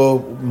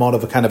Snogo, more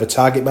of a kind of a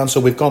target man. So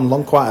we've gone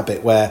along quite a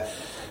bit where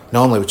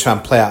normally we try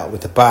and play out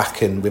with the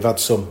back, and we've had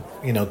some,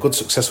 good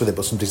success with it,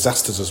 but some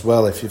disasters as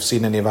well. If you've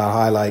seen any of our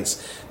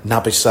highlights,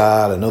 Naby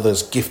Sarr and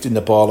others gifting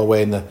the ball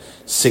away in the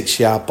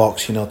 6-yard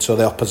box, to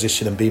the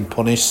opposition and being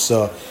punished.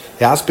 So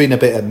it has been a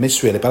bit of a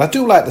miss, really. But I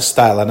do like the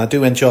style, and I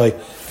do enjoy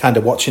kind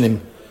of watching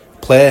him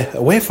play.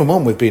 Away from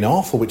home, we've been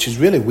awful, which is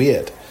really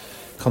weird,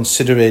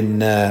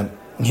 considering,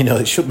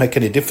 it shouldn't make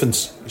any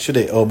difference, should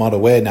it, home or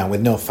away now,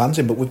 with no fans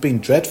in, but we've been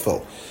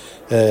dreadful.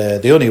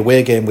 The only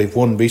away game we've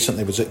won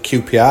recently was at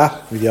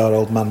QPR with your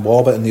old man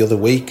Warburton the other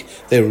week.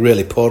 They were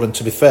really poor, and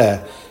to be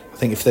fair, I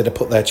think if they'd have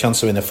put their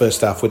chances in the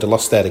first half, we'd have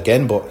lost there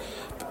again. But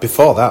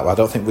before that, I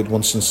don't think we'd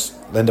won since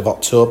the end of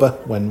October,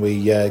 when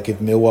we give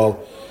Millwall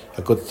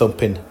a good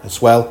thumping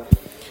as well.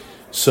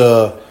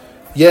 So,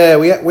 yeah,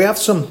 we have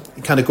some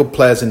kind of good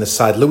players in the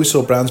side. Lewis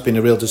O'Brien's been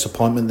a real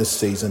disappointment this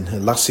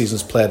season. Last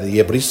season's player of the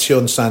year, but he's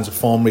shown signs of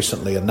form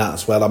recently and that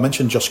as well. I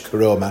mentioned Josh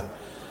Karoma,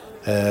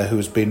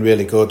 who's been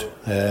really good.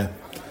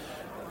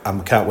 I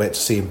can't wait to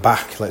see him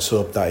back. Let's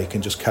hope that he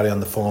can just carry on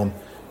the form,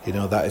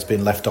 that has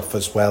been left off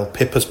as well.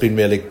 Pippa's been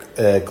really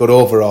good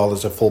overall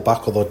as a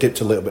full-back, although dipped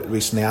a little bit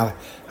recently.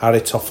 Harry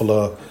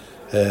Toffolo,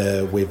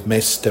 we've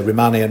missed.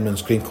 Rimani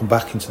Edmonds-Green come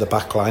back into the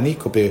back line. He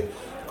could be a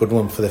good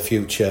one for the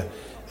future.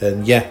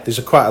 And yeah, there's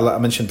quite a lot. I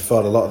mentioned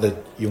before, a lot of the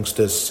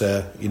youngsters,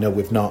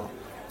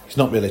 he's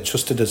not really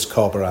trusted as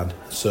Corberan.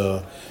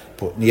 So,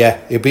 but yeah,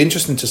 it'll be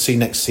interesting to see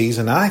next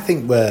season. I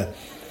think we're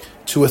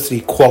 2 or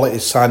 3 quality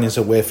signings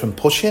away from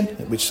pushing,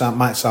 which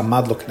might sound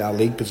mad looking at our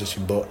league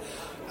position, but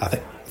I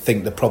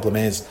think the problem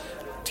is,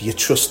 do you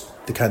trust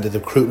the kind of the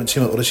recruitment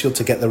team at Huddersfield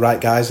to get the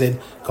right guys in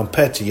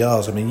compared to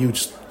yours? I mean, you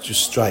just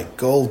strike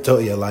gold,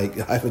 don't you?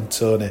 Like Ivan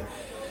Toney,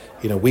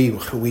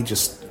 we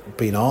just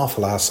been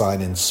awful our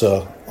signings.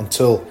 So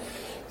until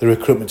the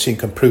recruitment team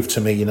can prove to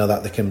me,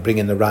 that they can bring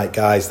in the right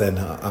guys, then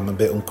I'm a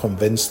bit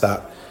unconvinced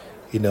that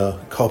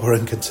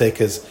Corberan can take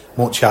us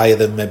much higher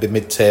than maybe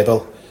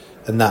mid-table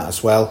and that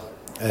as well.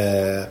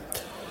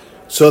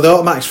 So the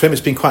automatics for him,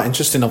 it's been quite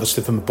interesting,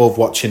 obviously, from above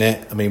watching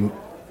it. I mean,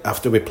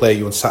 after we play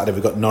you on Saturday,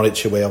 we've got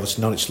Norwich away.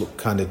 Obviously, Norwich look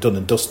kind of done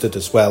and dusted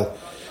as well.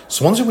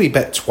 Swansea we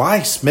bet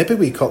twice. Maybe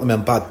we caught them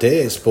on bad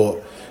days,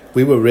 but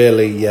we were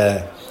really,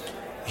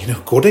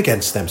 good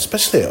against them,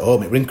 especially at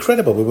home. It was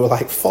incredible. We were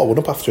like 4-1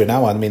 up after an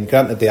hour. I mean,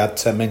 granted, they had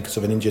 10 men because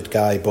of an injured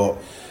guy, but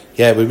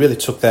yeah, we really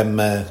took them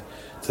to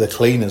the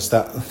cleaners.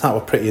 That were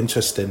pretty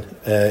impressive.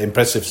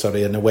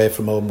 And away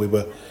from home, we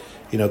were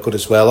good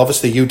as well.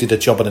 Obviously, you did a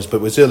job on us, but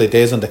it was early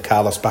days under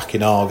Carlos back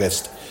in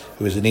August.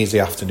 It was an easy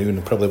afternoon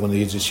and probably one of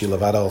the easiest you'll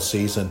have had all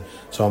season.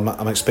 So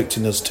I'm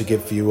expecting us to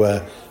give you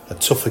a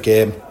tougher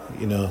game,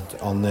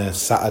 on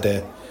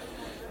Saturday,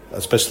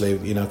 especially,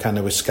 kind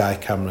of with Sky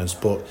cameras.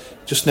 But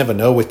just never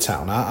know with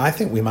Town. I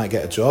think we might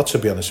get a draw, to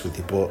be honest with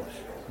you, but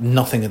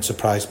nothing had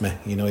surprised me,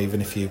 you know,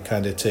 if you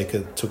kind of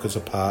took us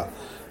apart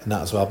and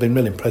that as well. I've been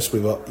really impressed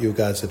with what you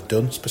guys have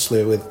done,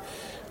 especially with,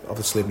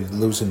 obviously, with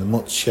losing the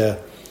much,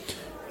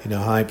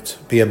 hyped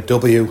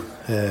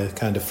BMW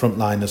kind of front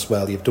line as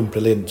well. You've done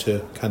brilliant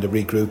to kind of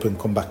regroup and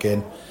come back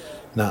in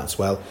and that as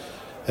well.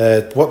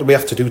 What do we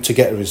have to do to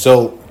get a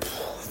result?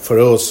 For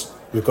us,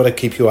 we've got to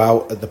keep you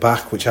out at the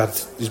back, which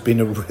has been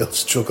a real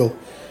struggle,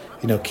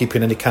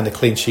 keeping any kind of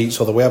clean sheets,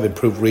 although we have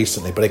improved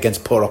recently, but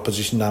against poor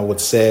opposition, I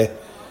would say.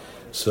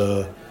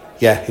 So,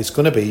 yeah, it's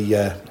going to be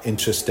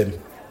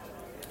interesting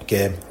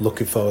game.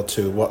 Looking forward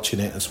to watching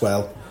it as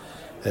well.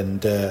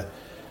 And,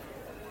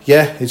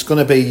 it's going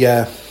to be,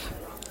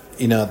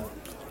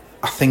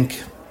 I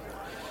think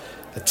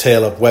a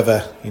tale of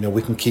whether,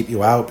 we can keep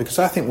you out, because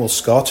I think we'll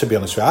score, to be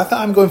honest with you.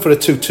 I'm going for a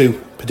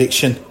 2-2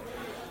 prediction.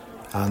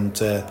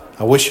 And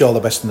I wish you all the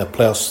best in the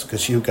playoffs,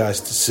 because you guys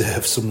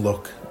deserve some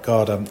luck.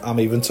 God, I'm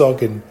even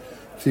talking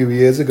a few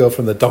years ago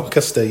from the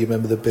Doncaster. You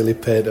remember the Billy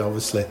Payton,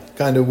 obviously.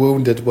 Kind of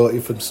wounded, weren't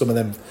you, from some of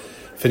them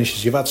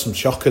finishes. You've had some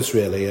shockers,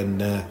 really.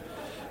 And,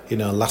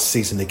 last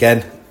season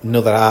again,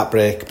 another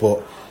heartbreak.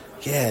 But,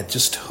 yeah,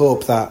 just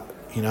hope that,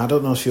 I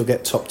don't know if you'll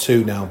get top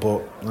 2 now,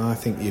 but I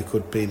think you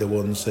could be the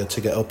ones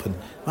to get up. And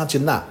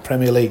imagine that,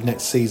 Premier League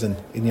next season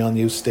in your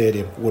new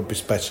stadium would be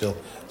special.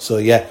 So,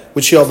 yeah,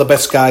 wish you all the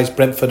best, guys.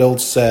 Brentford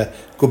holds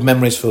good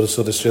memories for us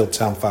Huddersfield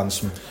Town fans.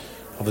 From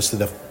obviously,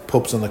 the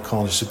pubs on the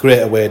corner. It's a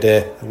great away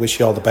day. I wish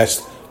you all the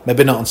best.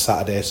 Maybe not on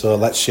Saturday, so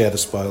let's share the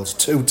spoils.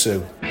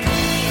 2-2.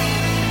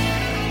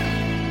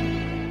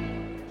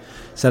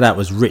 So that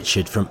was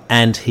Richard from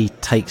And He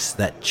Takes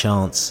That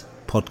Chance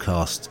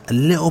podcast. A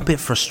little bit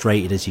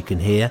frustrated, as you can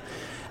hear,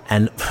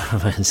 and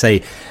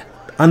say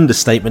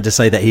understatement to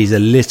say that he's a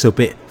little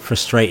bit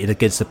frustrated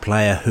against a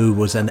player who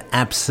was an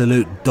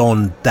absolute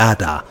Don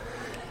Dada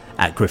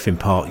at Griffin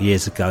Park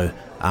years ago.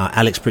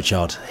 Alex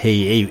Pritchard,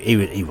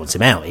 he wants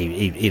him out.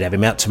 He'd have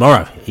him out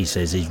tomorrow. He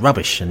says he's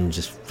rubbish and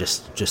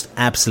just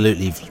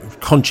absolutely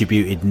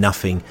contributed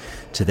nothing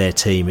to their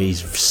team.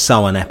 He's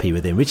so unhappy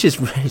with him, which is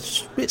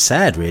it's a bit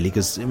sad, really,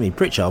 because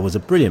Pritchard was a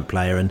brilliant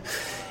player and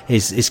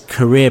his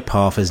career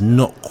path has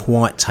not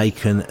quite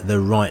taken the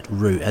right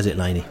route, has it,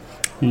 Laney?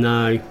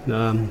 No,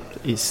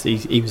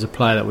 he was a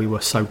player that we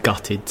were so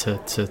gutted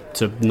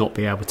to not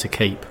be able to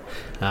keep.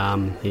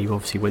 He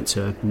obviously went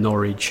to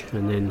Norwich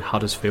and then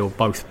Huddersfield,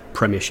 both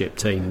Premiership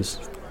teams,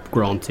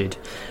 granted,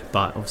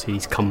 but obviously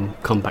he's come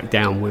back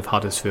down with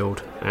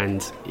Huddersfield,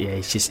 and yeah,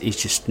 he's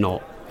just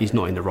not he's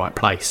not in the right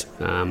place.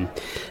 And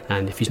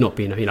if he's not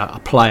being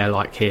a player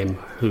like him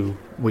who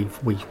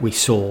we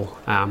saw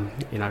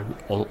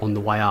on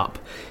the way up,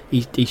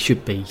 he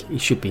should be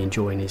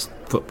enjoying his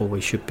football.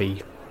 He should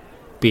be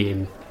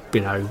being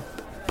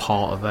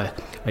part of a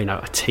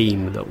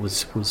team that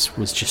was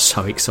just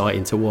so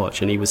exciting to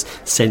watch, and he was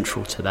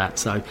central to that.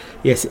 So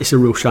yes, it's a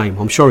real shame.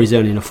 I'm sure he's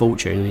earning a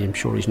fortune, and I'm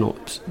sure he's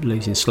not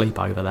losing sleep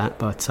over that,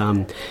 but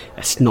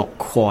it's not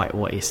quite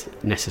what it's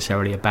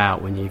necessarily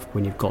about when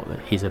you've got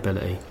his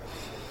ability.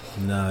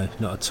 No,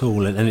 not at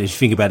all. And if you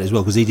think about it as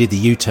well, because he did the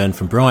U-turn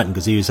from Brighton,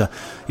 because he was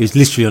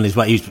literally on his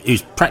way. He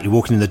was practically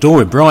walking in the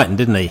door in Brighton,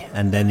 didn't he?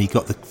 And then he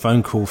got the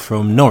phone call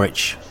from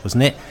Norwich,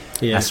 wasn't it?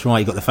 Yeah. That's right.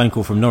 He got the phone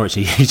call from Norwich.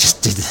 He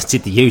just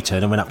did the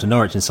U-turn and went up to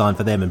Norwich and signed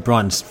for them. And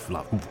Brighton's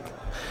like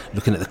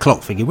looking at the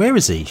clock, thinking, "Where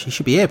is he? He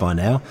should be here by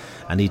now."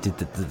 And he did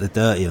the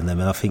dirty on them.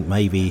 And I think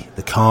maybe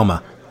the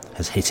karma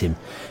has hit him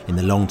in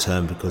the long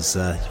term, because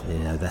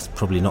that's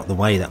probably not the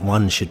way that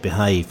one should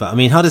behave. But I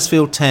mean,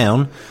 Huddersfield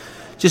Town,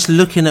 just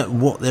looking at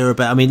what they're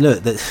about, I mean,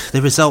 look,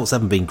 the results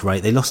haven't been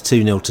great. They lost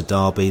 2-0 to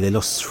Derby, they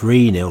lost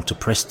 3-0 to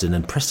Preston,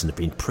 and Preston have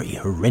been pretty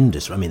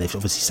horrendous. I mean, they've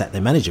obviously sacked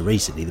their manager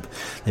recently.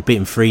 They beat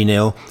them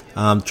 3-0,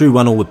 drew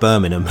 1-1 with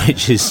Birmingham,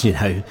 which is,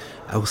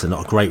 also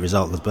not a great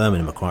result, because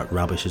Birmingham are quite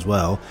rubbish as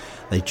well.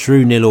 They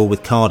drew 0-0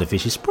 with Cardiff,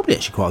 which is probably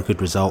actually quite a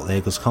good result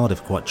there, because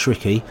Cardiff are quite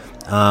tricky.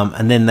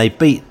 And then they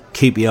beat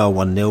QPR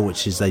 1-0,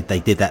 which is they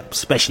did that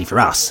especially for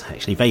us,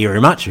 actually. Thank you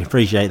very much, we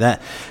appreciate that.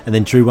 And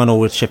then drew 1-1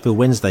 with Sheffield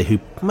Wednesday, who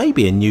may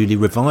be a newly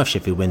revived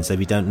Sheffield Wednesday,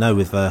 we don't know,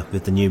 with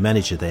the new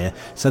manager there.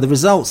 So the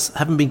results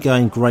haven't been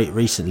going great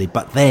recently,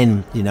 but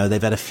then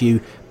they've had a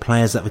few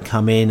players that have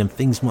come in and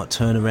things might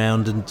turn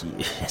around,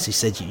 and as he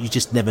said, you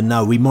just never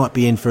know. We might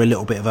be in for a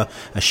little bit of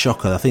a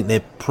shocker. I think they're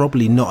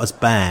probably not as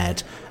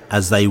bad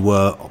as they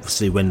were,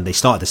 obviously, when they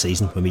started the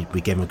season, when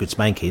we gave them a good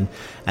spanking.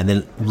 And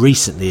then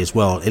recently as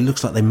well, it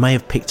looks like they may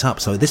have picked up.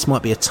 So this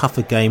might be a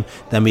tougher game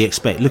than we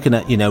expect. Looking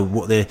at,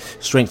 what their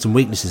strengths and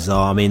weaknesses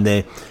are, I mean,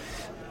 they're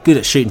good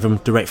at shooting from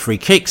direct free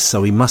kicks, so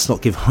we must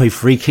not give away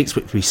free kicks,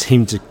 which we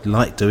seem to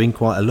like doing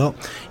quite a lot.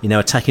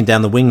 Attacking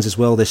down the wings as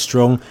well, they're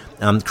strong.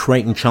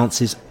 Creating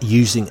chances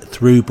using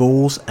through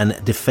balls and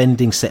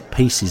defending set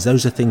pieces.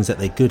 Those are things that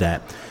they're good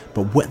at.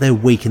 But what they're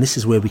weak, and this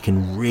is where we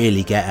can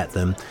really get at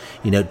them,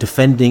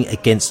 defending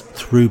against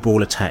through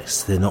ball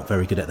attacks, they're not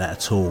very good at that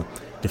at all.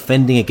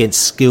 Defending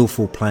against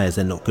skillful players,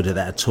 they're not good at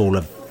that at all.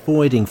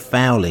 Avoiding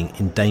fouling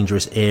in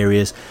dangerous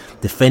areas,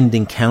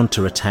 defending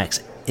counter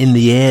attacks in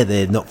the air,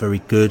 they're not very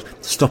good.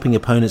 Stopping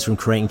opponents from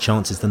creating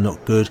chances, they're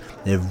not good.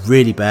 They're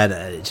really bad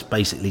at it.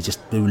 Basically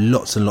just do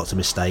lots and lots of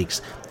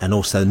mistakes, and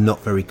also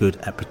not very good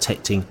at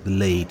protecting the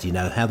lead.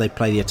 How they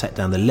play the attack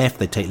down the left,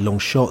 they take long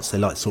shots, they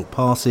like short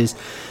passes,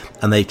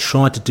 and they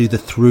try to do the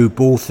through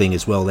ball thing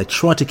as well. They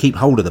try to keep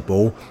hold of the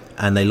ball,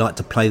 and they like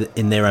to play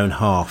in their own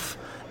half.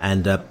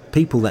 And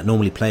people that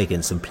normally play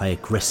against them play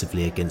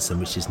aggressively against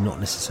them, which is not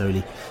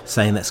necessarily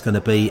saying that's going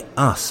to be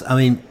us. I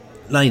mean,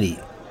 Laney,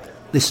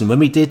 listen, when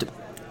we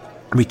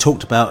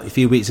talked about a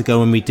few weeks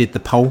ago when we did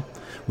the poll,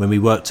 when we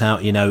worked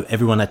out,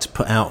 everyone had to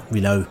put out,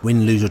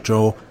 win, lose or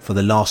draw for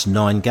the last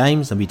 9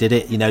 games, and we did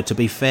it. To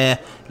be fair,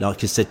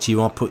 like I said to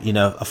you, I put,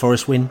 a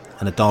Forest win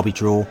and a Derby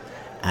draw,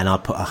 and I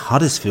put a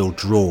Huddersfield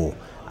draw,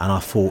 and I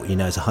thought,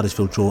 it's a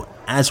Huddersfield draw,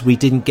 as we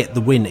didn't get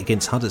the win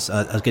against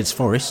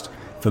Forest.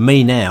 For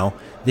me now,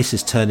 this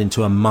has turned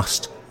into a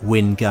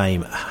must-win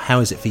game. How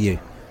is it for you?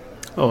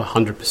 Oh,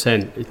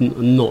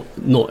 100%.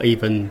 Not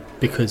even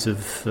because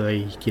of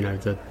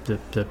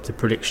the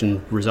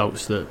prediction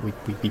results that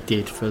we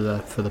did for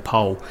the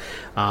poll.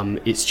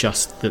 It's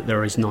just that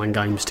there is 9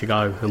 games to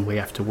go, and we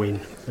have to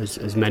win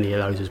as many of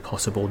those as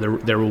possible.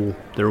 They're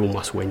all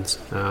must wins.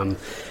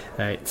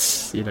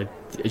 It's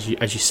as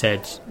you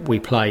said, we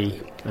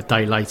play a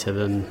day later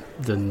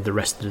than the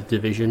rest of the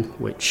division,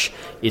 which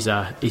is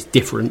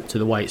different to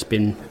the way it's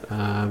been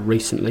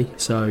recently.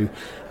 So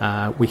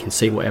we can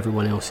see what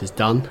everyone else has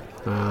done.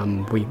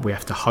 We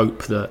have to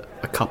hope that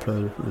a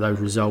couple of those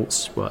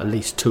results, well, at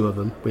least 2 of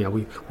them,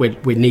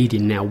 we're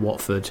needing now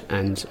Watford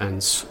and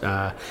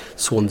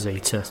Swansea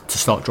to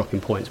start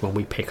dropping points when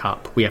we pick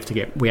up. We have to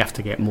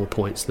get more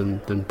points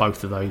than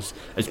both of those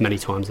as many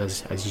times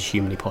as is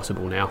humanly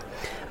possible now,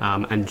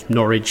 and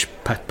Norwich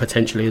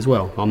potentially as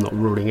well. I'm not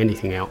ruling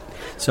anything out.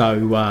 So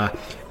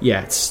we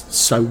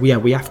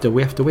have to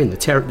win.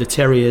 The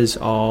Terriers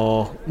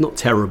are not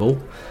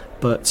terrible,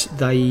 but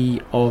they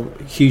are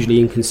hugely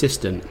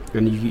inconsistent,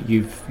 and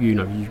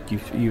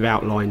you've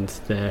outlined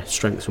their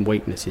strengths and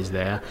weaknesses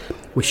there.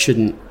 We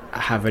shouldn't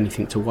have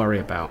anything to worry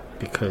about,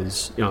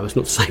 because that's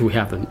not to say we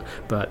haven't,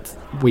 but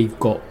we've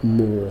got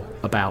more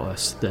about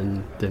us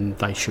than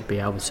they should be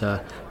able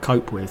to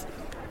cope with.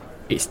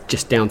 It's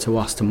just down to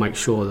us to make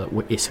sure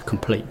that it's a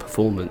complete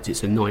performance.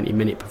 It's a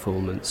 90-minute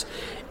performance.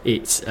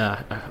 It's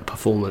a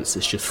performance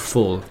that's just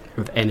full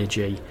of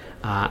energy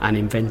and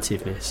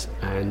inventiveness.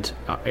 And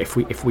if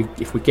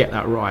we get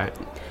that right,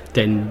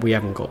 then we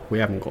haven't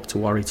got to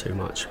worry too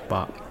much.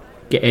 But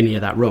get any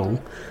of that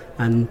wrong.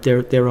 And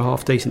they're a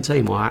half-decent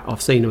team.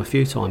 I've seen them a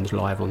few times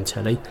live on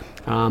telly,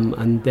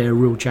 and they're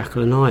real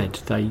Jekyll and Hyde.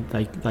 They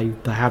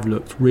have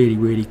looked really,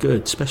 really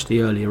good,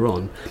 especially earlier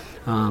on.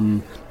 I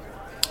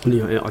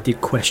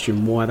did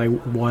question why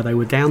they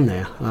were down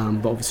there,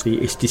 but obviously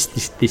it's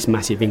this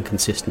massive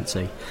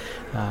inconsistency.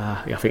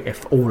 I think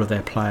if all of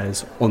their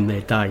players on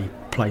their day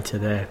play to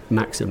their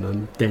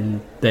maximum,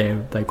 then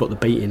they've got the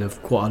beating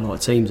of quite a lot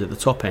of teams at the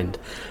top end,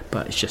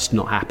 but it's just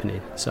not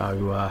happening.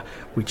 So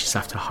we just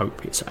have to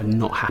hope it's a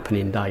not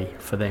happening day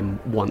for them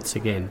once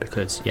again,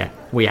 because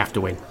we have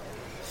to win.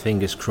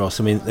 Fingers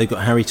crossed. I mean, they've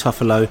got Harry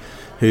Toffolo,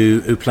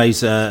 who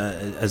plays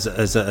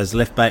as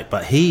left back,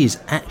 but he is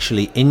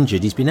actually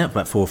injured. He's been out for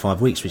about 4 or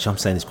 5 weeks, which I'm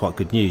saying is quite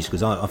good news,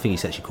 because I think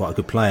he's actually quite a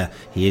good player.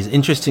 He is.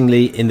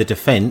 Interestingly, in the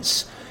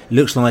defence, it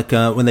looks like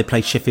when they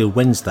played Sheffield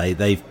Wednesday,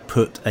 they've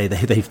put they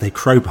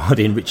crowbarred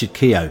in Richard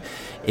Keogh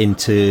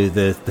into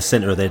the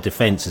centre of their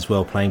defence as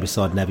well, playing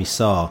beside Naby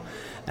Sarr,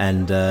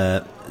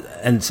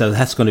 and so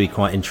that's going to be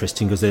quite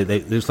interesting, because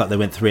it looks like they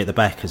went 3 at the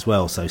back as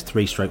well, so it's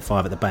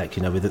 3/5 at the back,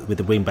 with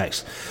the wing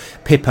backs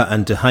Pippa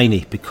and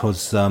Dehaney,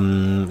 because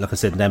like I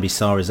said, Naby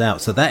Sarr is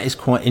out. So that is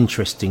quite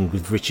interesting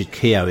with Richard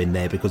Keogh in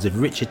there, because if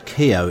Richard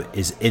Keogh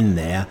is in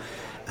there,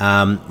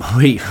 I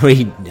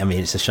mean,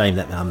 it's a shame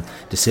that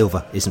De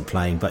Silva isn't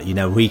playing, but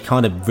we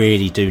kind of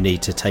really do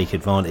need to take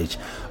advantage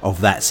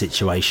of that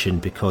situation,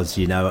 because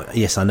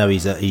yes, I know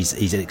he's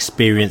an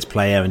experienced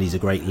player and he's a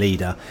great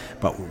leader,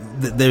 but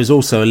there's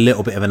also a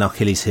little bit of an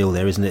Achilles heel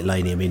there, isn't it,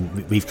 Laney? I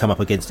mean, we've come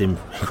up against him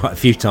quite a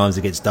few times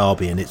against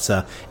Derby, and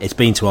it's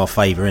been to our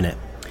favour, isn't it?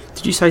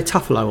 Did you say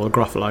Tuffalo or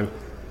Gruffalo?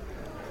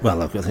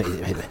 Well,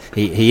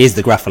 he is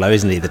the Gruffalo,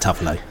 isn't he? The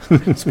Tuffalo.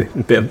 It's a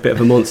bit of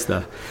a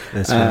monster.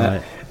 That's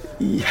right.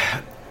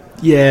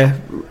 Yeah,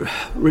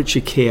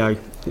 Richard Keogh.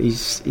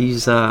 He's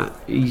useful,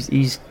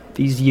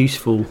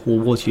 or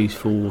was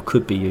useful, or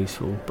could be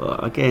useful.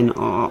 But again,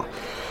 I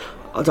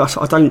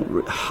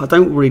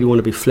don't really want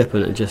to be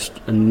flippant and just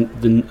and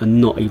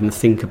not even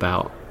think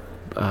about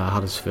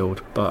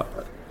Huddersfield. But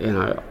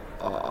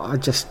I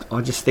just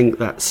think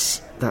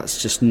that's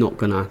just not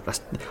gonna.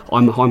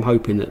 I'm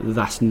hoping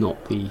that's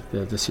not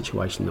the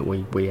situation that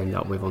we end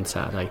up with on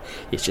Saturday.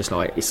 It's just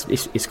like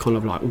it's kind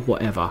of like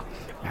whatever.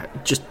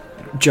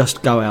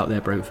 Just go out there,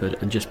 Brentford,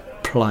 and just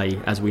play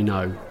as we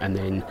know, and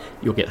then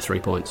you'll get 3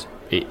 points.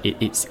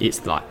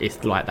 It's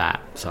like that.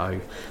 So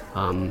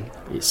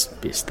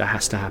that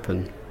has to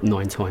happen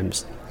 9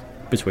 times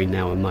between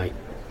now and May.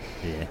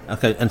 Yeah.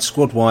 Okay. And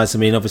squad wise, I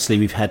mean, obviously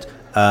we've had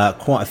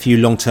quite a few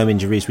long-term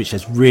injuries, which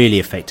has really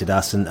affected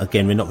us. And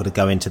again, we're not going to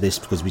go into this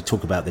because we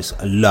talk about this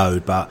a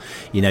load, but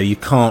you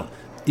can't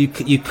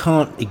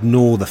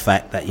ignore the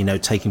fact that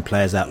taking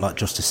players out like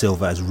Josh De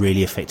Silva has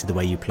really affected the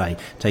way you play.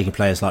 Taking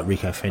players like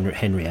Rico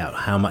Henry out,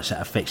 how much that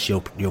affects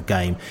your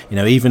game.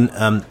 Even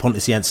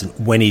Pontus Jansson,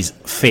 when he's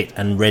fit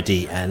and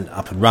ready and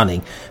up and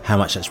running, how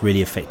much that's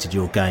really affected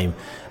your game.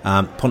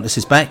 Pontus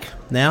is back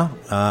now,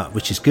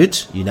 which is good.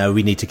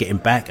 We need to get him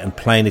back and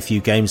play in a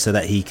few games so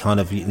that he kind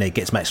of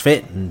gets match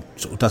fit and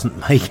sort of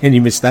doesn't make any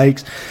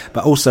mistakes.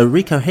 But also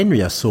Rico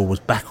Henry, I saw,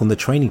 was back on the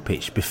training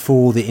pitch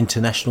before the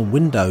international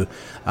window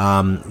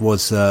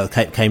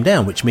came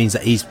down, which means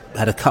that he's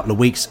had a couple of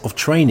weeks of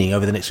training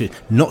over the next week.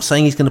 Not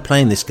saying he's going to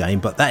play in this game,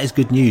 but that is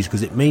good news,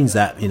 because it means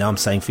that I'm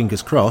saying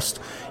fingers crossed,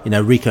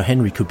 Rico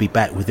Henry could be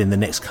back within the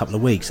next couple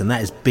of weeks, and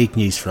that is big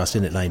news for us,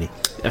 isn't it, Laney?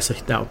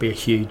 That would be a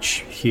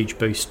huge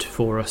boost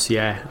for us.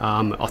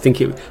 I think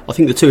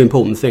the two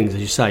important things, as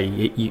you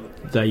say,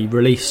 they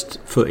released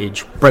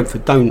footage.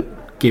 Brentford don't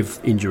give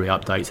injury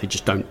updates; they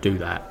just don't do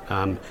that.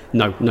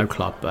 No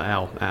club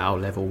at our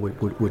level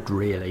would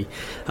really,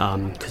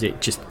 because it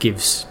just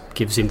gives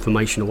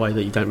information away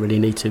that you don't really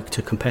need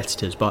to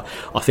competitors. But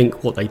I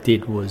think what they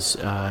did was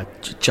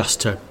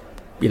just to,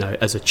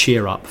 as a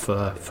cheer up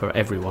for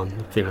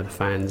everyone, the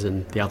fans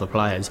and the other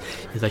players,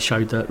 they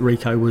showed that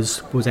Rico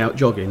was out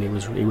jogging.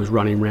 He was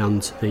running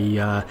around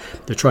the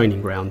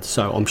training ground.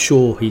 So I'm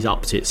sure he's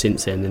upped it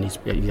since then, and he's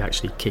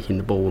actually kicking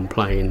the ball and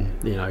playing,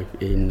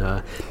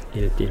 in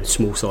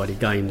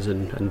small-sided games,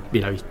 and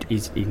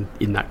he's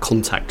in that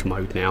contact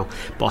mode now.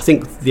 But I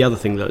think the other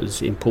thing that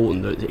is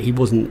important, that he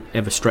wasn't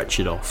ever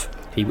stretchered off.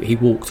 He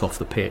walked off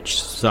the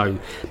pitch. So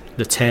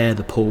the tear,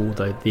 the pull,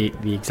 the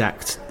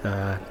exact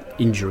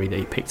injury that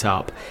he picked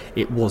up,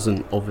 it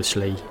wasn't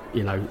obviously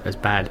as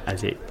bad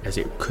as it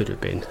could have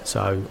been.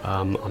 So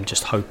I'm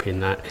just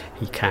hoping that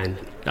he can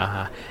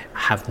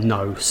have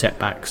no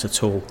setbacks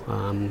at all.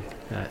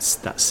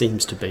 That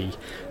seems to be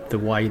the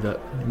way that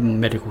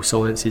medical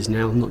science is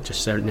now, not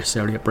just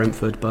necessarily at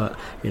Brentford, but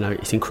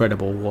it's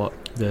incredible what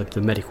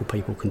the medical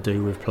people can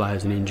do with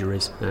players and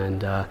injuries,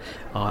 and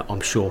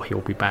I'm sure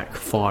he'll be back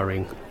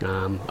firing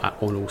on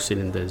all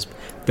cylinders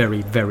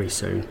very, very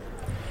soon.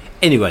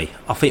 Anyway,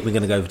 I think we're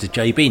going to go over to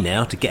JB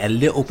now to get a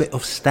little bit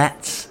of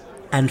stats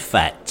and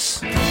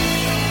facts. Are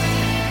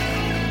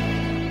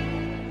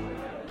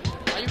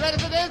you ready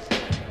for this?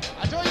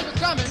 I told you it was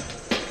coming.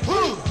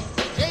 Woo!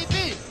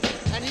 JB,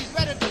 and he's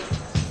ready to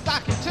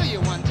stock it to you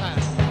one time.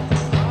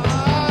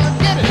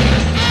 Get it!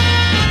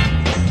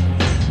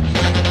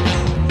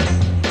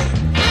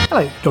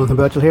 Hello, Jonathan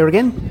Birchall here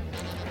again.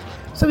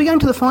 So we're going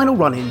to the final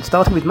run-in,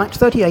 starting with match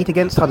 38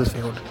 against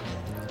Huddersfield.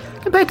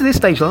 Compared to this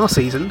stage last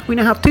season, we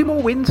now have 2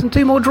 more wins and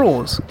 2 more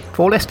draws,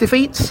 4 less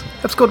defeats,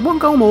 have scored 1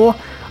 goal more,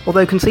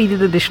 although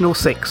conceded additional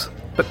 6.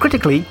 But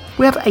critically,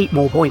 we have 8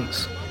 more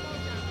points.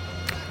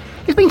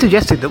 It's been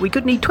suggested that we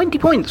could need 20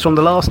 points from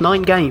the last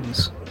 9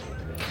 games.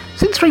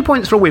 Since 3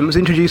 points for a win was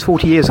introduced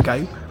 40 years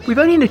ago, we've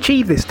only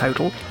achieved this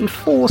total in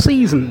 4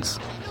 seasons.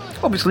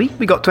 Obviously,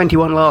 we got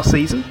 21 last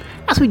season,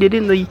 as we did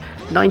in the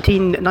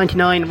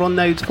 1999 Ron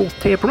Node's 4th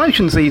tier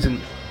promotion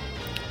season.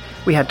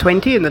 We had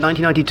 20 in the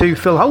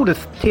 1992 Phil Holder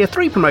tier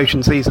 3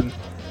 promotion season,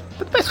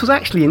 but the best was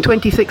actually in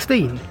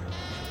 2016.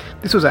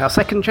 This was our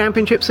 2nd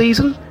championship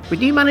season,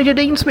 with new manager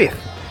Dean Smith,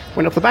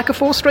 when off the back of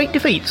 4 straight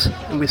defeats,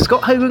 and with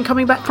Scott Hogan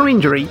coming back from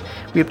injury,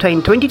 we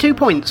obtained 22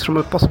 points from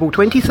a possible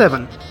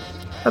 27,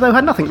 although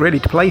had nothing really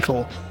to play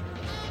for.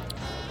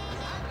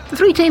 The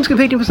 3 teams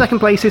competing for 2nd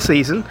place this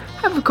season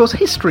have of course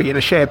history in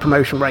a shared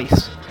promotion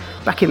race,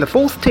 back in the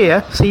 4th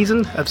tier season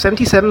of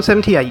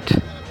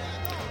 77-78.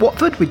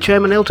 Watford, with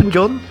chairman Elton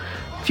John,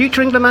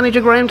 future England manager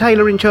Graham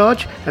Taylor in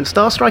charge, and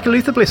star striker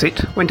Luther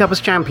Blissett went up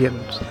as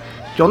champions.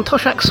 John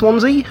Toshak's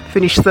Swansea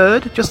finished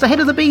 3rd, just ahead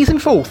of the Bees in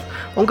 4th,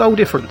 on goal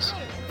difference.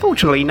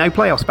 Fortunately, no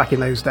playoffs back in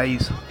those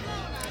days.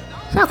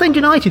 Southend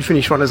United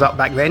finished runners-up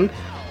back then,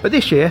 but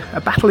this year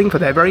are battling for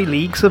their very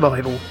league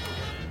survival.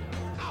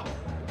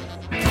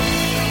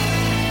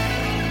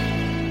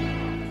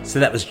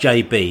 So that was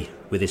JB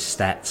with his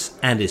stats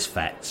and his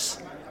facts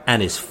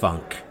and his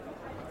funk.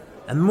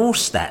 And more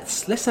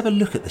stats. Let's have a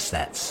look at the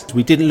stats.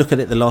 We didn't look at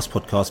it the last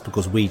podcast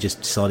because we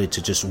just decided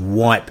to just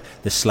wipe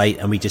the slate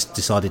and we just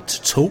decided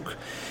to talk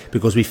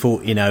because we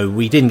thought,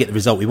 we didn't get the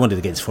result we wanted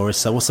against Forest,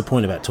 so what's the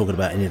point about talking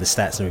about any of the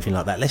stats and everything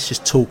like that? Let's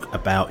just talk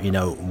about,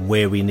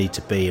 where we need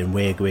to be and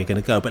where we're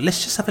going to go. But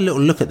let's just have a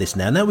little look at this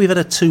now. Now we've had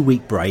a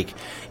 2-week break,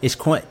 it's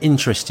quite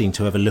interesting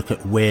to have a look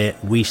at where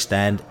we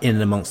stand in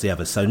and amongst the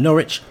others. So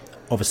Norwich,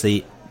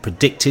 obviously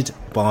predicted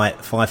by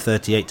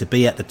 538 to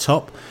be at the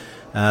top.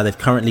 They've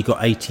currently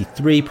got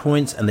 83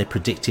 points and they're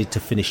predicted to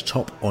finish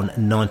top on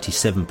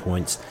 97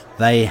 points.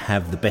 They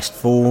have the best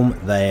form.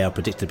 They are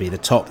predicted to be the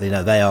top. They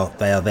are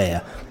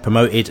there.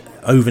 Promoted,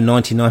 over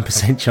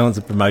 99% chance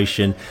of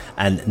promotion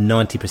and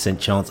 90%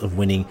 chance of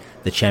winning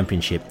the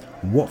championship.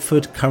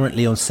 Watford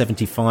currently on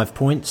 75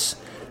 points.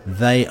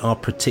 They are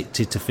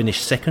predicted to finish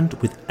second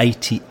with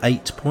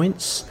 88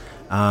 points.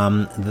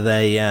 And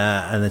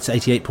it's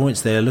 88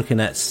 points. They're looking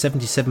at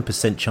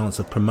 77% chance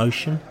of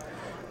promotion.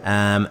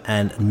 And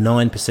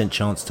 9%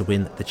 chance to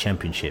win the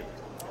championship.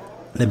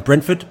 Then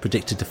Brentford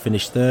predicted to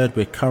finish 3rd.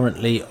 We're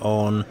currently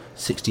on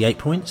 68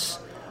 points.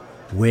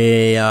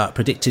 We are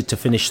predicted to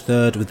finish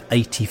 3rd with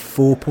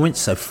 84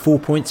 points, so 4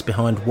 points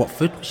behind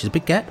Watford, which is a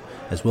big gap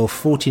as well.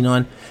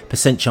 49%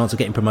 chance of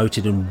getting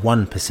promoted and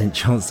 1%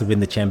 chance to win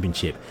the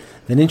championship.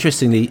 Then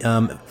interestingly,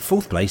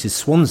 4th place is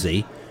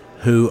Swansea,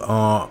 who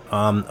are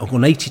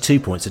on 82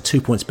 points, so 2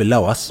 points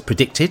below us,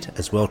 predicted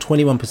as well.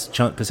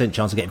 21%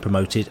 chance of getting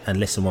promoted and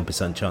less than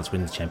 1% chance of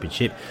winning the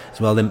championship as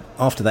well. Then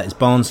after that is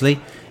Barnsley,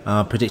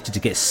 predicted to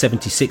get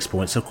 76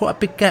 points, so quite a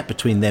big gap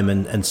between them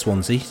and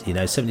Swansea.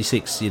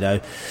 76,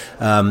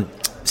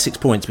 6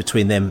 points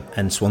between them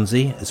and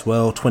Swansea as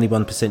well.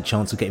 21%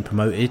 chance of getting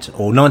promoted,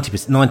 or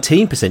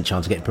 19%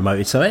 chance of getting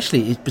promoted. So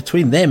actually, it's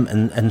between them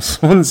and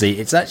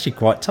Swansea, it's actually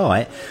quite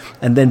tight.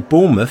 And then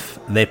Bournemouth,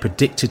 they're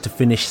predicted to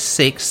finish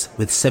 6th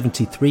with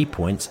 73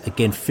 points.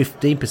 Again,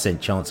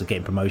 15% chance of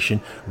getting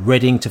promotion.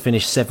 Reading to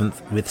finish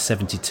 7th with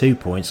 72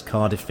 points.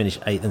 Cardiff finish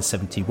 8th and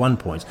 71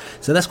 points.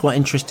 So that's quite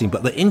interesting.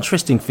 But the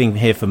interesting thing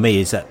here for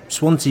me is that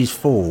Swansea's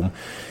form,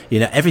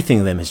 everything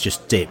of them has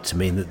just dipped. I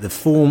mean, the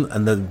form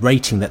and the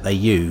rating that they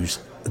use,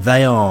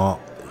 they are,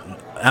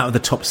 out of the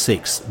top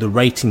 6, the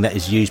rating that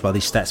is used by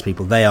these stats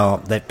people,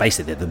 they're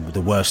basically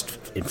the worst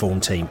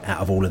informed team out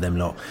of all of them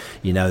lot.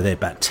 They're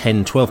about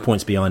 10-12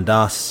 points behind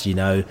us.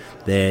 We're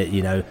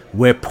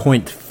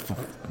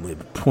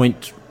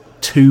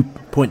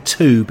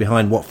 0.2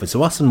 behind Watford.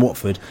 So us and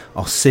Watford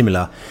are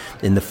similar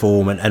in the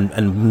form,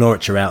 and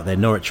Norwich are out there.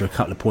 Norwich are a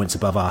couple of points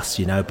above us,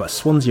 but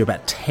Swansea are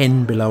about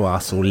 10 below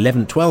us, or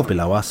 11, 12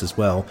 below us as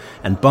well,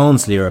 and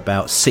Barnsley are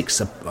about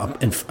 6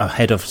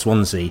 ahead of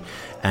Swansea,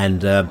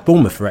 and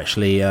Bournemouth are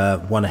actually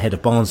 1 ahead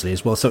of Barnsley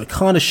as well. So it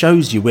kind of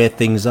shows you where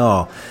things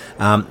are.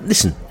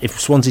 Listen, if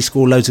Swansea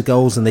score loads of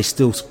goals and they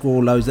still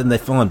score loads, then they're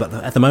fine, but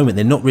at the moment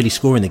they're not really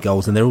scoring the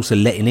goals, and they're also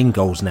letting in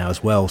goals now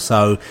as well.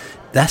 So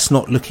that's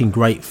not looking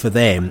great for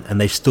them, and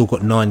they've still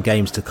got 9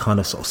 games to kind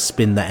of sort of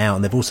spin that out,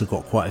 and they've also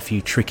got quite a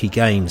few tricky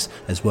games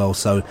as well.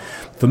 So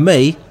for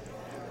me,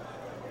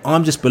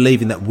 I'm just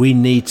believing that we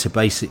need to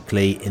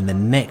basically, in the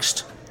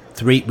next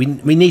 3,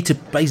 we need to,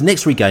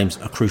 next 3 games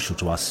are crucial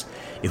to us.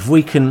 If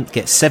we can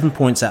get 7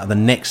 points out of the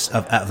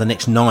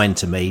next 9,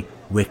 to me,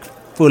 we're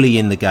fully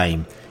in the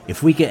game.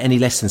 If we get any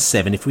less than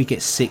 7, if we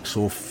get 6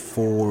 or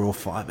 4 or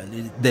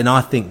 5, then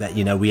I think that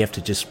we have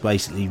to just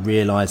basically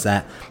realise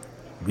that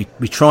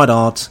we tried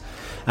hard.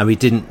 and we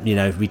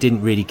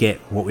didn't really get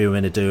what we were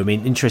going to do. I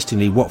mean,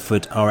 interestingly,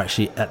 Watford are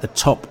actually at the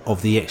top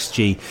of the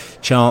XG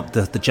chart,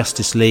 the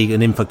Justice League,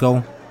 and in for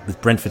goal, with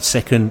Brentford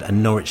second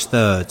and Norwich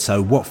third.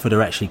 So Watford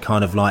are actually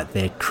kind of like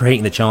they're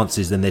creating the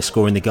chances and they're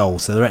scoring the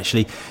goals. So they're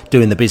actually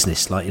doing the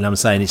business. Like, you know what I'm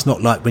saying? It's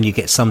not like when you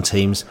get some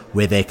teams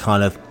where they're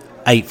kind of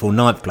 8th or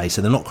 9th place,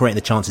 so they're not creating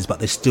the chances, but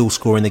they're still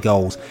scoring the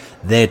goals.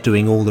 They're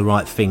doing all the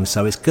right things.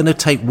 So it's going to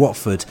take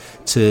Watford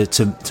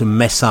to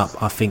mess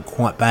up, I think,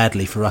 quite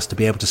badly for us to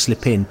be able to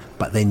slip in.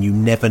 But then you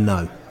never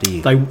know, do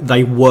you?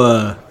 They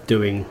were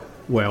doing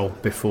well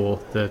before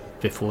the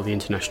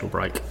international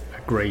break.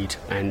 Agreed,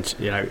 and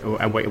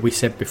and we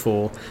said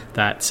before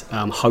that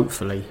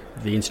hopefully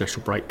the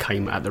international break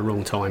came at the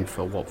wrong time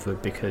for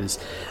Watford, because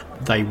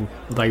they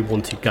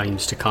wanted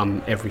games to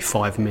come every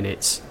 5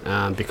 minutes,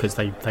 because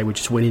they were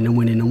just winning and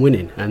winning and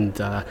winning.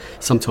 And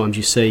sometimes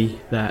you see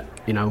that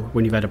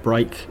when you've had a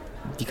break,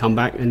 you come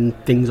back and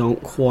things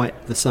aren't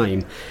quite the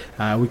same.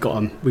 We've got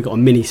a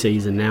mini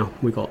season now.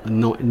 We've got a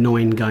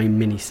 9-game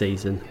mini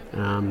season.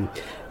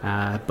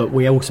 But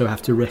we also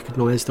have to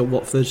recognise that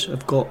Watford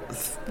have got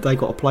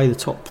to play the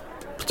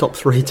top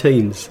 3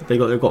 teams. They've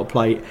got to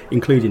play,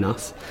 including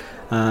us.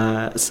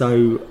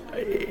 So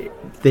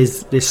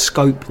there's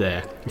scope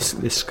there.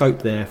 There's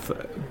scope there,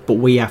 but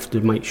we have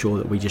to make sure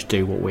that we just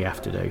do what we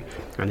have to do,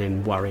 and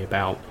then worry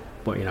about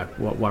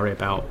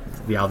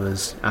the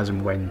others as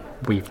and when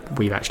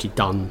we've actually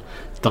done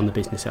the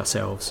business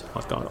ourselves.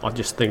 I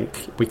just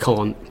think we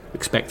can't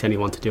expect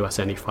anyone to do us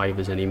any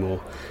favours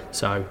anymore.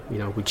 So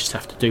we just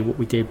have to do what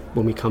we did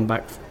when we come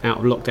back out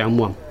of lockdown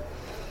 1.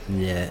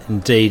 Yeah,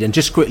 indeed. And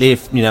just quickly,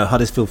 if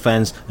Huddersfield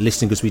fans are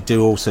listening, because we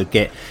do also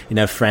get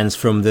friends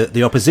from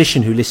the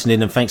opposition who listen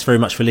in, and thanks very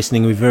much for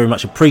listening. We very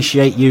much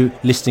appreciate you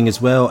listening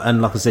as well.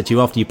 And like I said to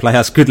you, after you play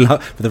us, good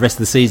luck for the rest of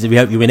the season. We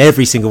hope you win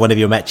every single one of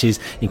your matches,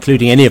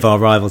 including any of our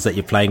rivals that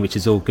you're playing, which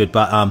is all good.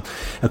 But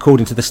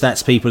according to the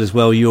stats people as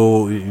well,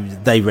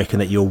 they reckon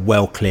that you're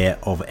well clear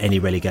of any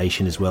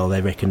relegation as well.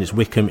 They reckon it's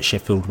Wycombe,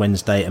 Sheffield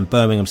Wednesday and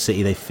Birmingham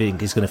City they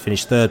think is going to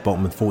finish third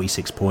bottom with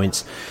 46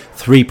 points,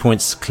 3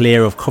 points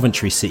clear of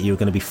Coventry City, you're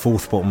going to be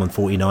fourth bottom on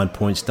 49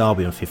 points,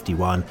 Derby on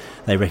 51.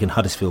 They reckon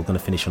Huddersfield are going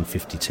to finish on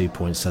 52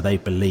 points, so they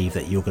believe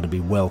that you're going to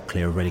be well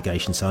clear of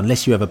relegation. So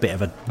unless you have a bit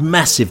of a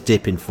massive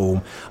dip in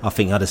form, I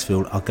think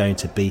Huddersfield are going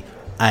to be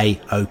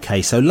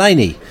A-OK. So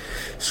Laney,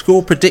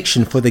 score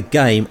prediction for the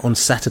game on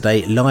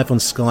Saturday, live on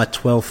Sky,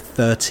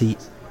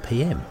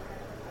 12:30pm.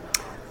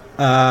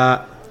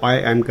 I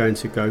am going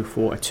to go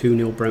for a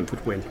 2-0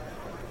 Brentford win.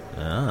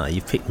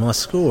 You've picked my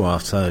score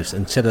after, so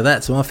instead of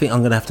that, so I think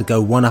I'm going to have to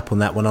go one up on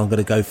that one. I'm going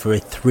to go for a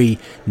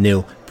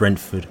 3-0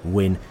 Brentford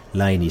win,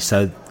 Laney.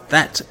 So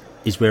that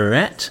is where we're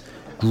at.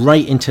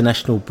 Great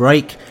international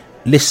break.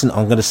 Listen,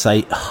 I'm going to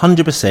say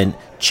 100%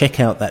 check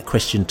out that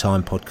Question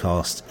Time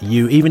podcast.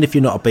 Even if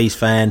you're not a Bees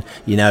fan,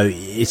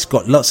 it's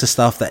got lots of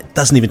stuff that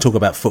doesn't even talk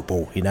about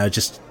football,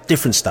 just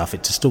different stuff.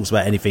 It just talks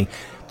about anything.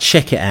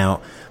 Check it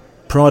out.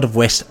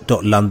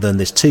 prideofwest.london.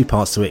 There's 2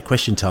 parts to it,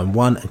 Question Time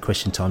 1 and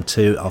Question Time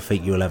 2. I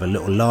think you'll have a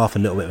little laugh, a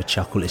little bit of a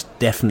chuckle. It's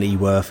definitely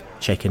worth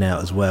checking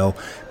out as well.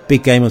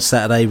 Big game on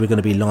Saturday. We're going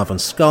to be live on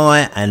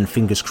Sky, and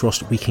fingers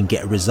crossed we can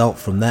get a result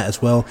from that as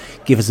well.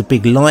 Give us a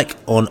big like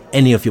on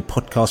any of your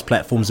podcast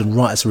platforms and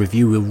write us a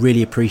review. We'll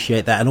really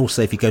appreciate that. And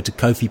also, if you go to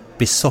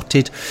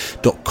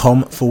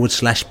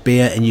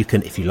kofibesotted.com/beer, and you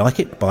can, if you like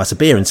it, buy us a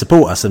beer and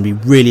support us. And we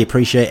really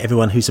appreciate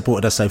everyone who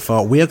supported us so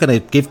far. We are going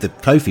to give the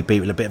Kofi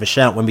people a bit of a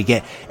shout when we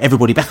get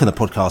everybody back on the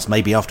podcast,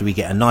 maybe after we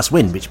get a nice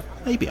win, which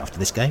maybe after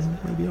this game,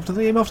 maybe after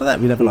the game after that.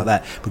 We'll have it like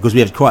that, because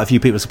we have quite a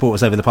few people support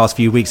us over the past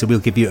few weeks, and we'll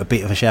give you a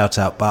bit of a shout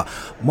out. But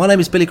my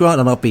name is Billy Grant,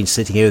 and I've been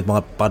sitting here with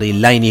my buddy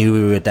Laney, who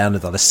we were down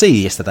at the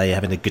sea yesterday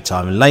having a good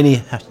time. And Laney,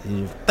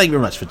 thank you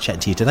very much for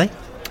chatting to you today.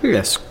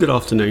 Yes, good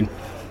afternoon.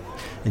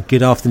 And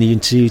good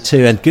afternoon to you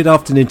too, and good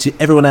afternoon to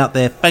everyone out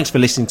there. Thanks for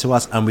listening to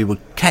us, and we will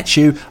catch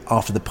you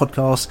after the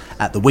podcast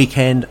at the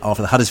weekend,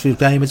 after the Huddersfield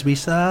game, as we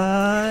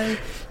say.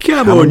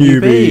 Come on, you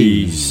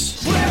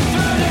bees!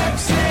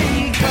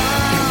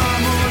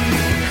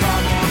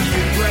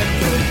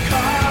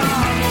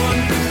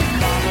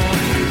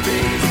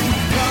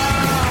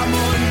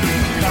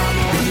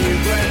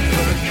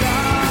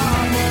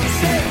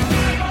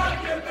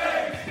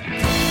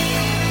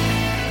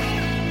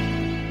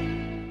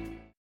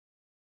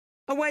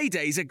 Away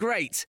days are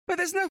great, but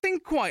there's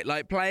nothing quite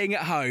like playing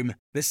at home.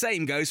 The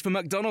same goes for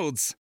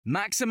McDonald's.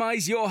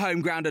 Maximise your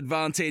home ground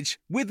advantage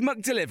with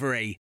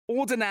McDelivery.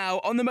 Order now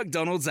on the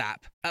McDonald's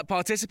app. At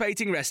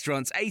participating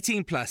restaurants,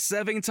 18 plus,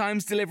 serving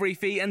times, delivery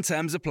fee and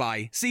terms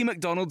apply. See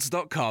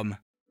mcdonalds.com.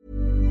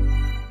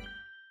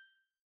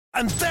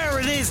 And there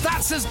it is,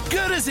 that's as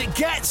good as it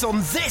gets on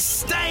this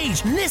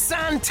stage.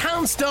 Nissan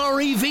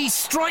Townstar EV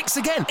strikes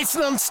again. It's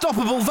an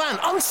unstoppable van,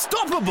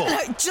 unstoppable.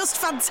 Just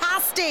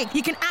fantastic.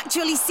 You can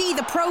actually see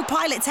the Pro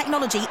Pilot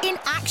technology in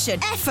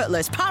action.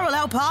 Effortless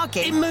parallel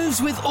parking. It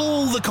moves with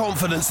all the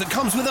confidence that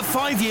comes with a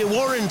 5-year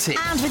warranty.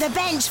 And with a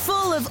bench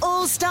full of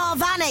all-star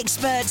van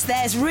experts,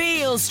 there's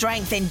real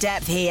strength in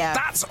depth here.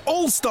 That's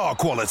all-star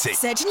quality.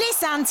 Search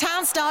Nissan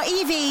Townstar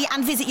EV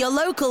and visit your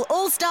local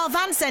all-star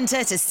van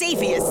centre to see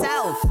for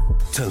yourself.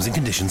 Terms and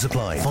conditions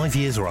apply. 5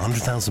 years or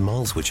 100,000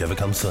 miles, whichever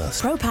comes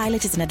first. Pro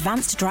Pilot is an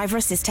advanced driver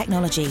assist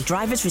technology.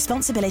 Driver's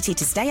responsibility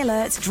to stay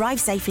alert, drive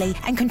safely,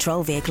 and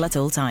control vehicle at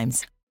all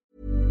times.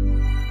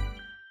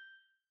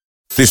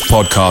 This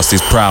podcast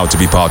is proud to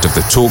be part of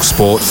the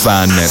TalkSport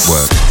Fan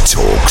Network.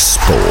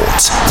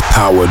 TalkSport.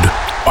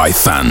 Powered by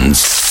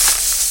fans.